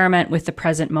experiment with the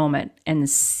present moment and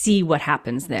see what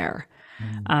happens there.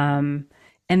 And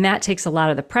that takes a lot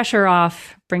of the pressure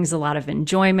off, brings a lot of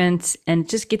enjoyment, and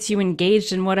just gets you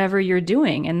engaged in whatever you're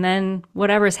doing. And then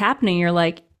whatever's happening, you're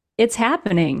like, it's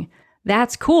happening.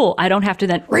 That's cool. I don't have to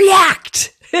then react.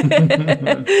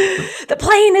 The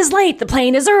plane is late. The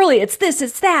plane is early. It's this,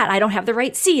 it's that. I don't have the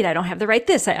right seat. I don't have the right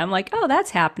this. I'm like, oh, that's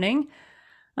happening.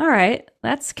 All right.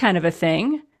 That's kind of a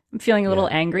thing. I'm feeling a little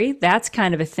angry. That's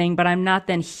kind of a thing, but I'm not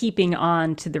then heaping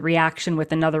on to the reaction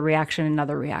with another reaction,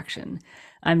 another reaction.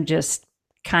 I'm just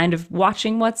kind of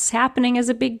watching what's happening as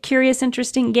a big, curious,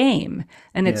 interesting game.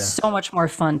 And it's so much more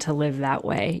fun to live that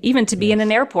way. Even to be in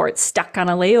an airport stuck on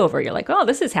a layover, you're like, oh,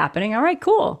 this is happening. All right,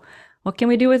 cool. What can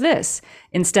we do with this?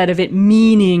 Instead of it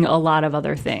meaning a lot of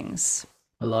other things.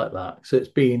 I like that. So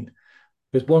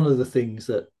it's one of the things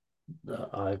that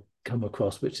I've come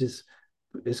across, which has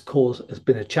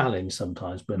been a challenge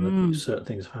sometimes when certain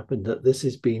things have happened, that this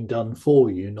is being done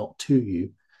for you, not to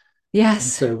you.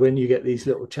 Yes. And so when you get these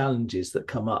little challenges that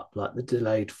come up, like the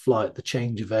delayed flight, the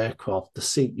change of aircraft, the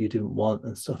seat you didn't want,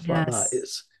 and stuff like that,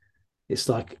 it's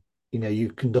like,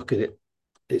 you can look at it.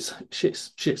 It's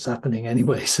shit's happening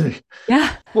anyway. So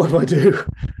what do I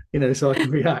do? So I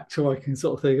can react, or I can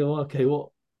sort of think, oh, okay,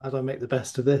 how do I make the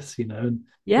best of this? And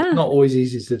it's not always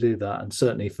easy to do that, and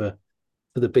certainly for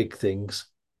the big things,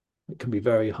 it can be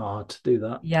very hard to do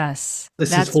that. Yes.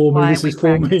 This is for me. This is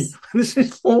for me. This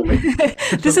is for me.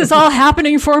 This is all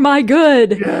happening for my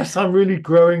good. Yes, I'm really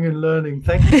growing and learning.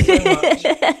 Thank you so much.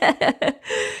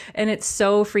 And it's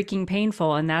so freaking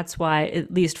painful. And that's why,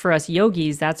 at least for us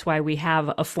yogis, that's why we have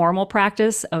a formal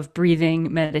practice of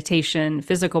breathing, meditation,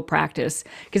 physical practice,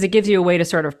 because it gives you a way to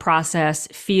sort of process,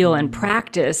 feel, and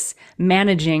practice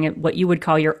managing what you would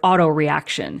call your auto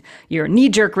reaction, your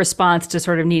knee-jerk response to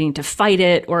sort of needing to fight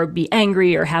it or be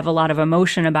angry or have a lot of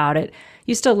emotion about it.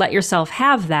 You still let yourself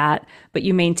have that, but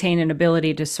you maintain an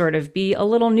ability to sort of be a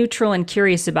little neutral and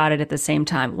curious about it at the same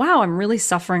time. Wow, I'm really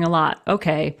suffering a lot.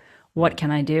 Okay, what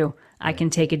can I do? I can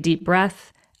take a deep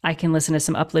breath. I can listen to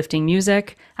some uplifting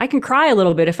music. I can cry a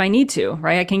little bit if I need to,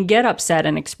 right? I can get upset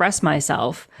and express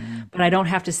myself, but I don't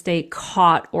have to stay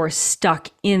caught or stuck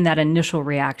in that initial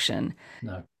reaction.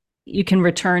 No. You can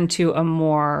return to a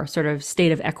more sort of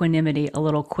state of equanimity a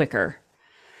little quicker.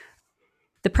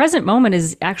 The present moment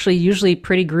is actually usually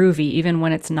pretty groovy, even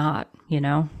when it's not,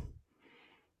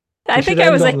 I think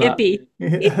I was a hippie.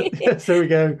 Yes, there we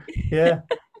go. Yeah.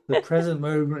 the present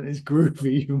moment is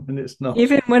groovy when it's not.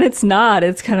 Even when it's not,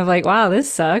 it's kind of like, wow,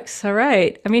 this sucks. All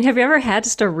right. I mean, have you ever had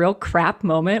just a real crap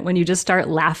moment when you just start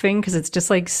laughing because it's just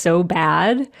like so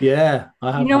bad? Yeah,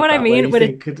 I You have know had what I that where mean? you When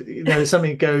it, think,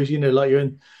 something goes, like you're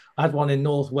in. I had one in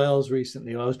North Wales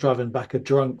recently. I was driving back a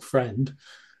drunk friend.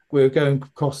 We were going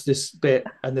across this bit,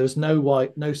 and there was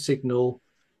no signal,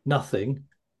 nothing,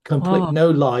 complete, oh, no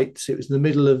lights. It was in the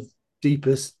middle of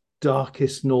deepest,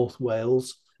 darkest North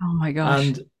Wales, oh my gosh.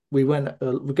 and we're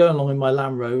going along in my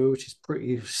Land Rover, which is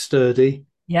pretty sturdy,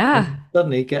 and Yeah.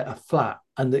 suddenly get a flat,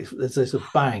 and there's this a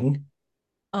bang,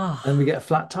 and we Oh, get a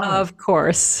flat tire. of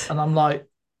course. And I'm like,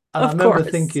 and I Of remember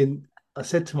course. thinking, I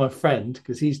said to my friend,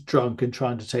 because he's drunk and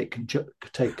trying to take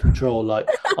control, like,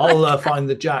 I'll find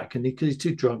the jack. And he's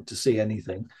too drunk to see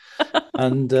anything.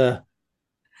 And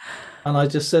I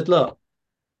just said, look,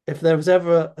 if there was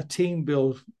ever a team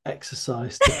build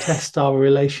exercise to test our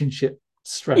relationship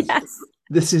strength, Yes.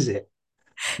 this is it,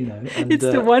 and It's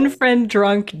the one friend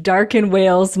drunk, dark in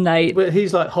Wales night. but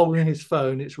he's like holding his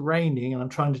phone. It's raining, and I'm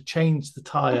trying to change the Oh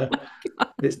tire. my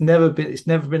God. It's never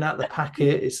been at the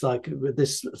packet. It's like,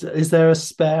 this, is there a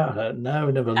spare? I don't know.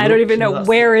 I never I don't looked. even know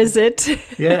where is it.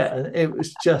 Yeah, and it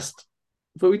was just,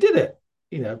 but we did it,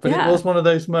 but it Yeah. was one of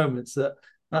those moments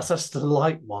that's just a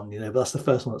light one, but that's the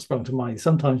first one that sprung to mind.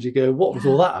 Sometimes you go, what was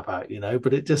all Yeah. that about,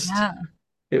 but Yeah.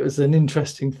 it was an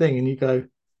interesting thing. And you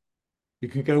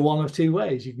can go one of two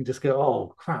ways. You can just go,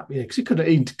 oh crap, because you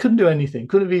couldn't do anything,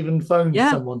 couldn't have even phoned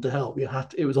Yeah. someone to help.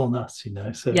 It was on us,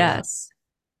 so Yes.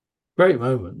 great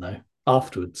moment though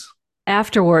afterwards.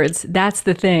 Afterwards, that's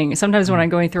the thing. Sometimes when Mm. I'm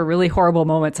going through really horrible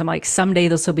moments, I'm like, someday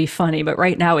this will be funny, but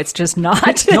right now it's just not.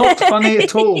 It's not funny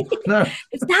at all. No.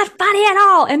 It's not funny at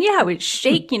all. And yeah, we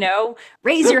shake,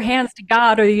 raise your hands to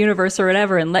God or the universe or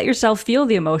whatever and let yourself feel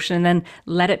the emotion and then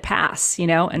let it pass, and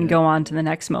Yeah. go on to the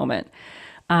next moment.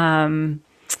 Um,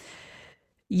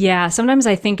 Yeah, sometimes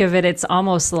I think of it, it's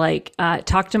almost like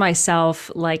talk to myself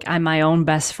like I'm my own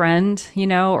best friend,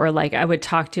 or like I would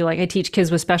talk to, like I teach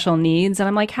kids with special needs and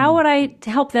I'm like, how Mm. would I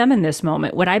help them in this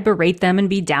moment? Would I berate them and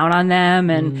be down on them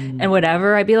and Mm.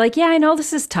 whatever? I'd be like, yeah, I know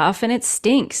this is tough and it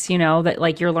stinks, that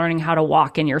like you're learning how to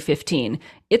walk and you're 15.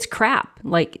 It's crap.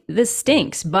 Like this Yeah.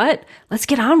 stinks, but let's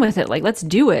get on with it. Like, let's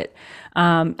do it.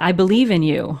 I believe in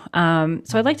you.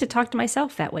 So I'd like Mm. to talk to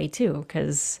myself that way too,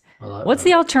 because I like what's that.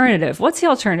 the alternative? What's the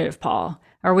alternative, Paul?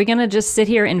 Are we going to just sit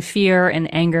here in fear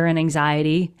and anger and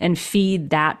anxiety and feed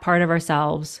that part of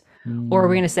ourselves? Or are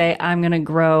we Mm. going to say, I'm going to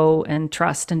grow and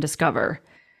trust and discover?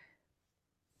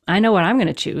 I know what I'm going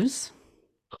to choose.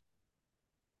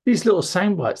 These little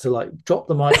sound bites are like, drop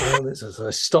the mic moments as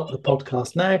I stop the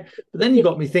podcast now. But then you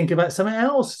got me thinking about something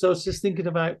else. So I was just thinking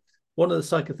about one of the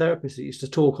psychotherapists that used to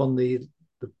talk on the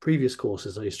previous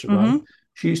courses I used to run. Mm-hmm.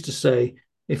 She used to say,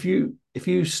 if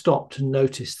you stop to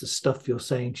notice the stuff you're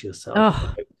saying to yourself,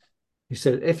 Oh, you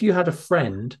said, if you had a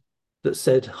friend that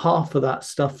said half of that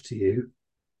stuff to you,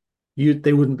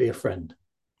 they wouldn't be a friend.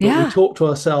 But we yeah, talk to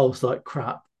ourselves like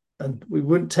crap, and we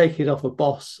wouldn't take it off a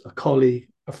boss, a colleague,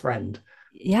 a friend.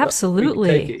 yeah, But we could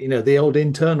take absolutely. it, the old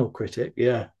internal critic.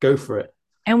 Yeah, go for it.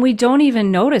 And we don't even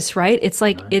notice, right? It's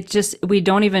like, No. it just, we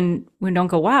don't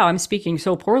go, wow, I'm speaking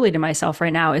so poorly to myself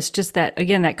right now. It's just that,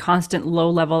 again, that constant low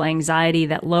level anxiety,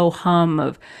 that low hum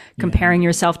of Yeah, comparing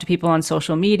yourself to people on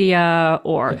social media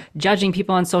or yeah, judging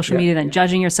people on social yeah, media, then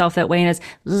judging yourself that way. And it's,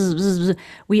 zzz, zzz, zzz.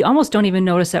 We almost don't even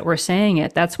notice that we're saying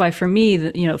it. That's why for me,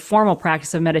 the formal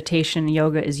practice of meditation and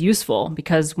yoga is useful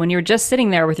because when you're just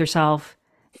sitting there with yourself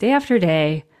day after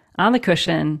day on the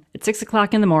cushion at 6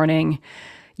 o'clock in the morning,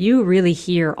 you really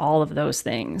hear all of those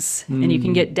things and you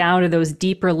can mm, get down to those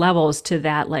deeper levels to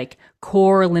that like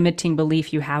core limiting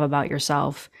belief you have about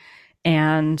yourself.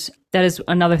 And that is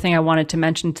another thing I wanted to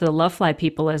mention to the Love Fly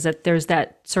people is that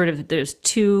there's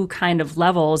two kind of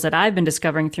levels that I've been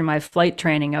discovering through my flight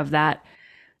training of that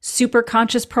super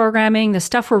conscious programming, the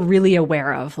stuff we're really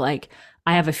aware of. Like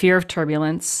I have a fear of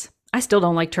turbulence. I still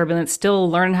don't like turbulence, still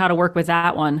learning how to work with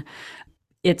that one.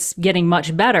 It's getting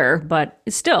much better, but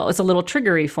it's a little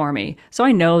triggery for me. So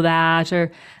I know that,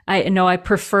 or I know I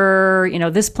prefer,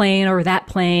 this plane or that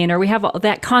plane, or we have all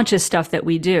that conscious stuff that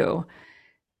we do.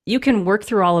 You can work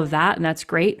through all of that, and that's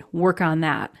great. Work on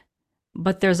that.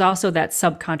 But there's also that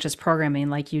subconscious programming,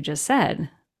 like you just said,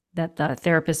 that the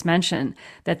therapist mentioned,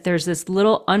 that there's this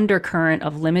little undercurrent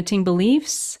of limiting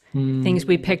beliefs, things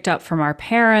we mm, picked up from our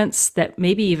parents that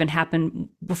maybe even happened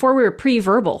before we were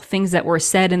pre-verbal, things that were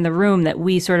said in the room that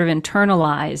we sort of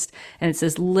internalized. And it's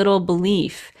this little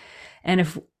belief. And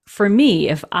if for me,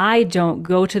 if I don't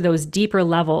go to those deeper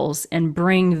levels and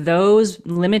bring those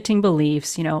limiting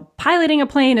beliefs, piloting a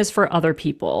plane is for other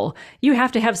people. You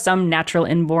have to have some natural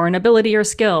inborn ability or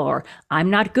skill, or I'm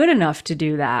not good enough to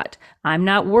do that. I'm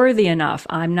not worthy enough.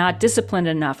 I'm not disciplined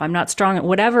enough. I'm not strong,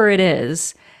 whatever it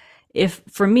is.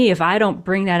 If I don't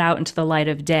bring that out into the light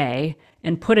of day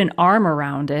and put an arm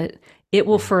around it, it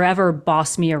will forever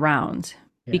boss me around.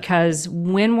 Yeah. Because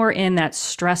when we're in that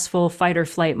stressful fight or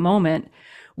flight moment,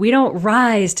 we don't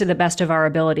rise to the best of our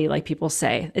ability, like people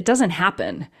say. It doesn't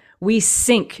happen. We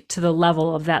sink to the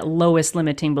level of that lowest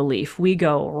limiting belief. We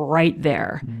go right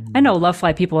there. I know Love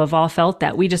Fly people have all felt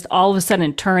that. We just all of a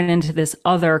sudden turn into this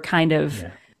other kind of,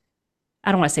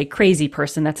 I don't want to say crazy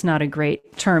person. That's not a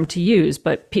great term to use,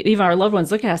 but even our loved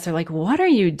ones look at us, they're like, what are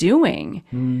you doing?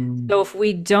 So if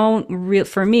we don't,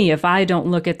 for me, if I don't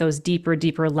look at those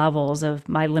deeper levels of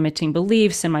my limiting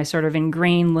beliefs and my sort of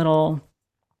ingrained little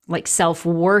like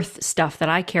self-worth stuff that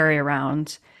I carry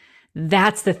around,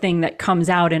 that's the thing that comes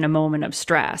out in a moment of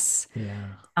stress.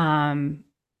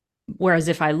 Whereas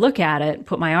if I look at it,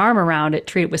 put my arm around it,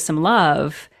 treat it with some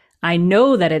love, I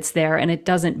know that it's there and it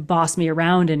doesn't boss me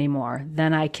around anymore.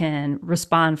 Then I can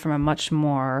respond from a much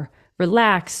more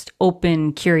relaxed,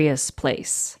 open, curious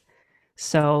place.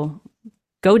 So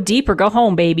go deep or go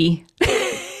home, baby.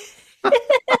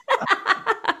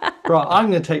 Right,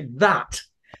 I'm going to take that.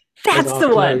 That's the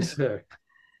one.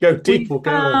 Go deep or go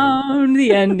home.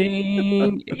 The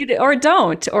ending. Or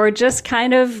don't, or just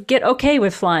kind of get okay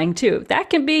with flying too. That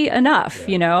can be enough,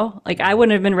 Like I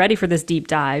wouldn't have been ready for this deep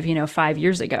dive, 5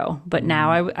 years ago. But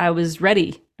now I was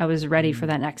ready. I was ready for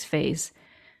that next phase.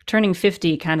 Turning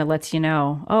 50 kind of lets you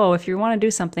know, if you want to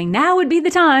do something, now would be the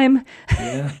time.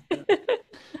 Yeah.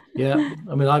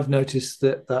 I mean, I've noticed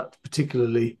that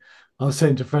particularly, I was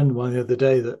saying to a friend of mine the other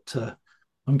day that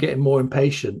I'm getting more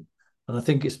impatient. And I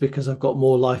think it's because I've got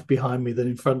more life behind me than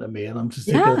in front of me. And I'm just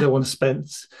thinking, I don't want to spend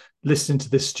listening to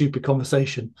this stupid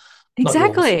conversation.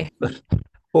 Exactly.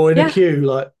 Or in a queue,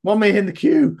 like 1 minute in the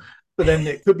queue, but then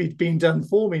it could be being done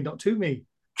for me, not to me.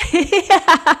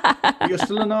 You're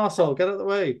still an arsehole. Get out of the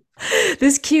way.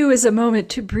 This queue is a moment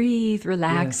to breathe,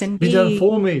 relax, and be.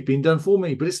 Being done for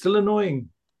me, but it's still annoying.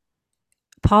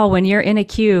 Paul, when you're in a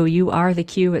queue, you are the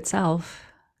queue itself.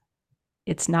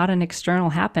 It's not an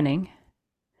external happening.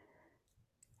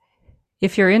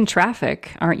 If you're in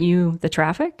traffic, aren't you the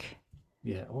traffic?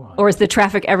 Yeah. All right. Or is the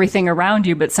traffic everything around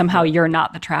you, but somehow you're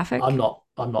not the traffic? I'm not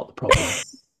the problem.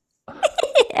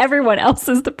 Everyone else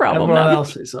is the problem. Everyone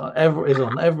else is on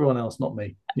everyone else, not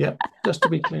me. Yeah, just to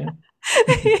be clear.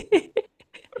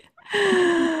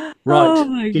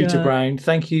 Right, Geeta Brown,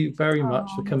 thank you very much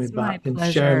for coming back and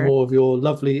sharing more of your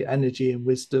lovely energy and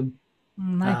wisdom.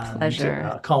 My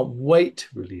pleasure. I can't wait to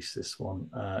release this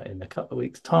one in a couple of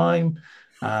weeks' time.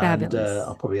 And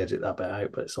I'll probably edit that bit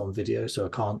out, but it's on video, so I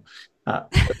can't.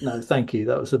 But no, thank you.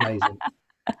 That was amazing.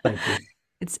 Thank you.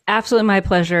 It's absolutely my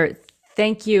pleasure.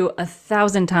 Thank you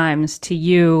 1,000 times to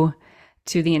you,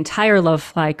 to the entire Love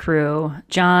Fly crew,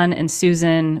 John and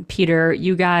Susan, Peter,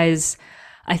 you guys.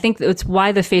 I think that's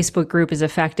why the Facebook group is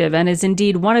effective and is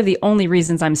indeed one of the only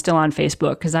reasons I'm still on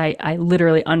Facebook, because I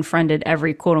literally unfriended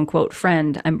every quote unquote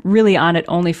friend. I'm really on it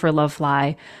only for Love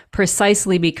Fly,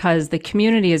 precisely because the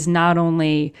community is not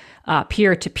only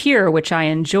peer to peer, which I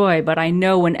enjoy, but I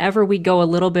know whenever we go a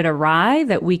little bit awry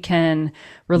that we can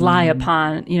rely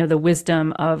upon, the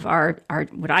wisdom of our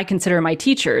what I consider my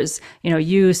teachers,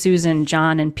 you, Susan,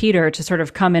 John, and Peter, to sort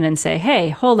of come in and say, hey,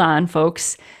 hold on,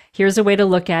 folks. Here's a way to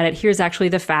look at it. Here's actually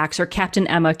the facts. Or Captain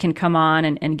Emma can come on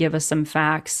and give us some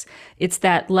facts. It's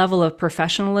that level of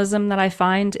professionalism that I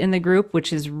find in the group,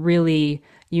 which is really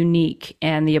unique,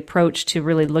 and the approach to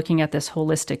really looking at this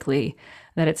holistically,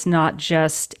 that it's not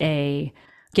just a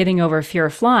getting over fear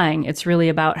of flying. It's really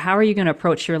about how are you going to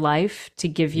approach your life to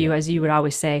give you, as you would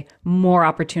always say, more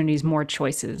opportunities, more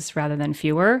choices rather than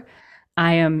fewer.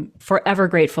 I am forever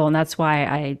grateful, and that's why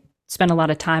I spend a lot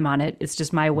of time on it. It's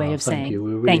just my way of saying you.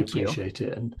 We really appreciate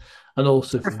it. And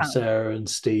also from Sarah and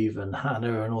Steve and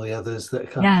Hannah and all the others that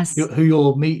who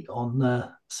you'll meet on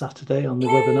Saturday on the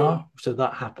webinar. So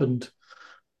that happened.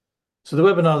 So the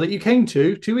webinar that you came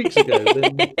to 2 weeks ago.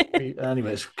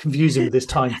 Anyway, it's confusing with this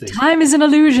time thing. Time is an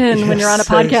illusion when you're on a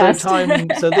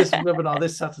podcast. So this webinar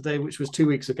this Saturday, which was 2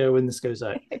 weeks ago when this goes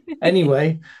out.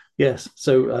 Anyway, yes.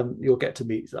 So you'll get to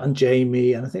meet and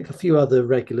Jamie and I think a few other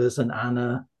regulars and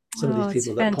Anna. Some of these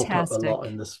people that pop up a lot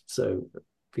in this, so it'd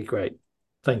be great.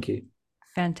 Thank you.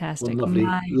 Fantastic. One lovely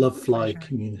Love Fly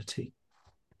community.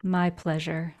 My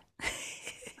pleasure.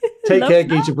 Take care,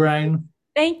 Geeta Brown.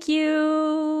 Thank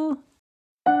you.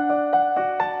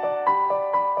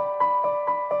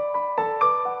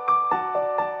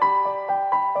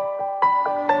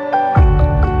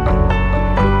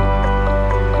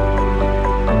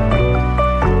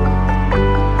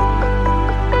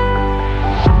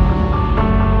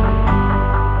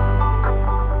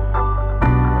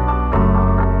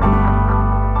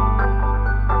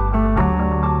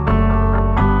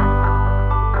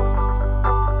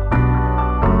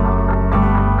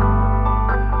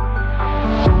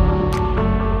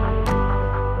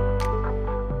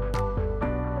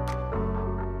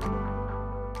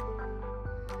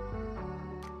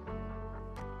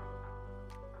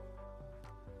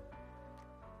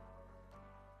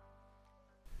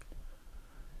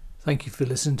 Thank you for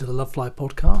listening to the Love Fly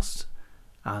podcast.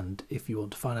 And if you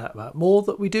want to find out about more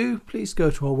that we do, please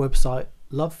go to our website,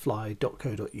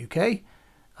 lovefly.co.uk,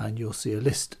 and you'll see a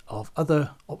list of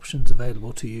other options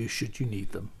available to you should you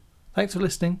need them. Thanks for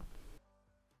listening.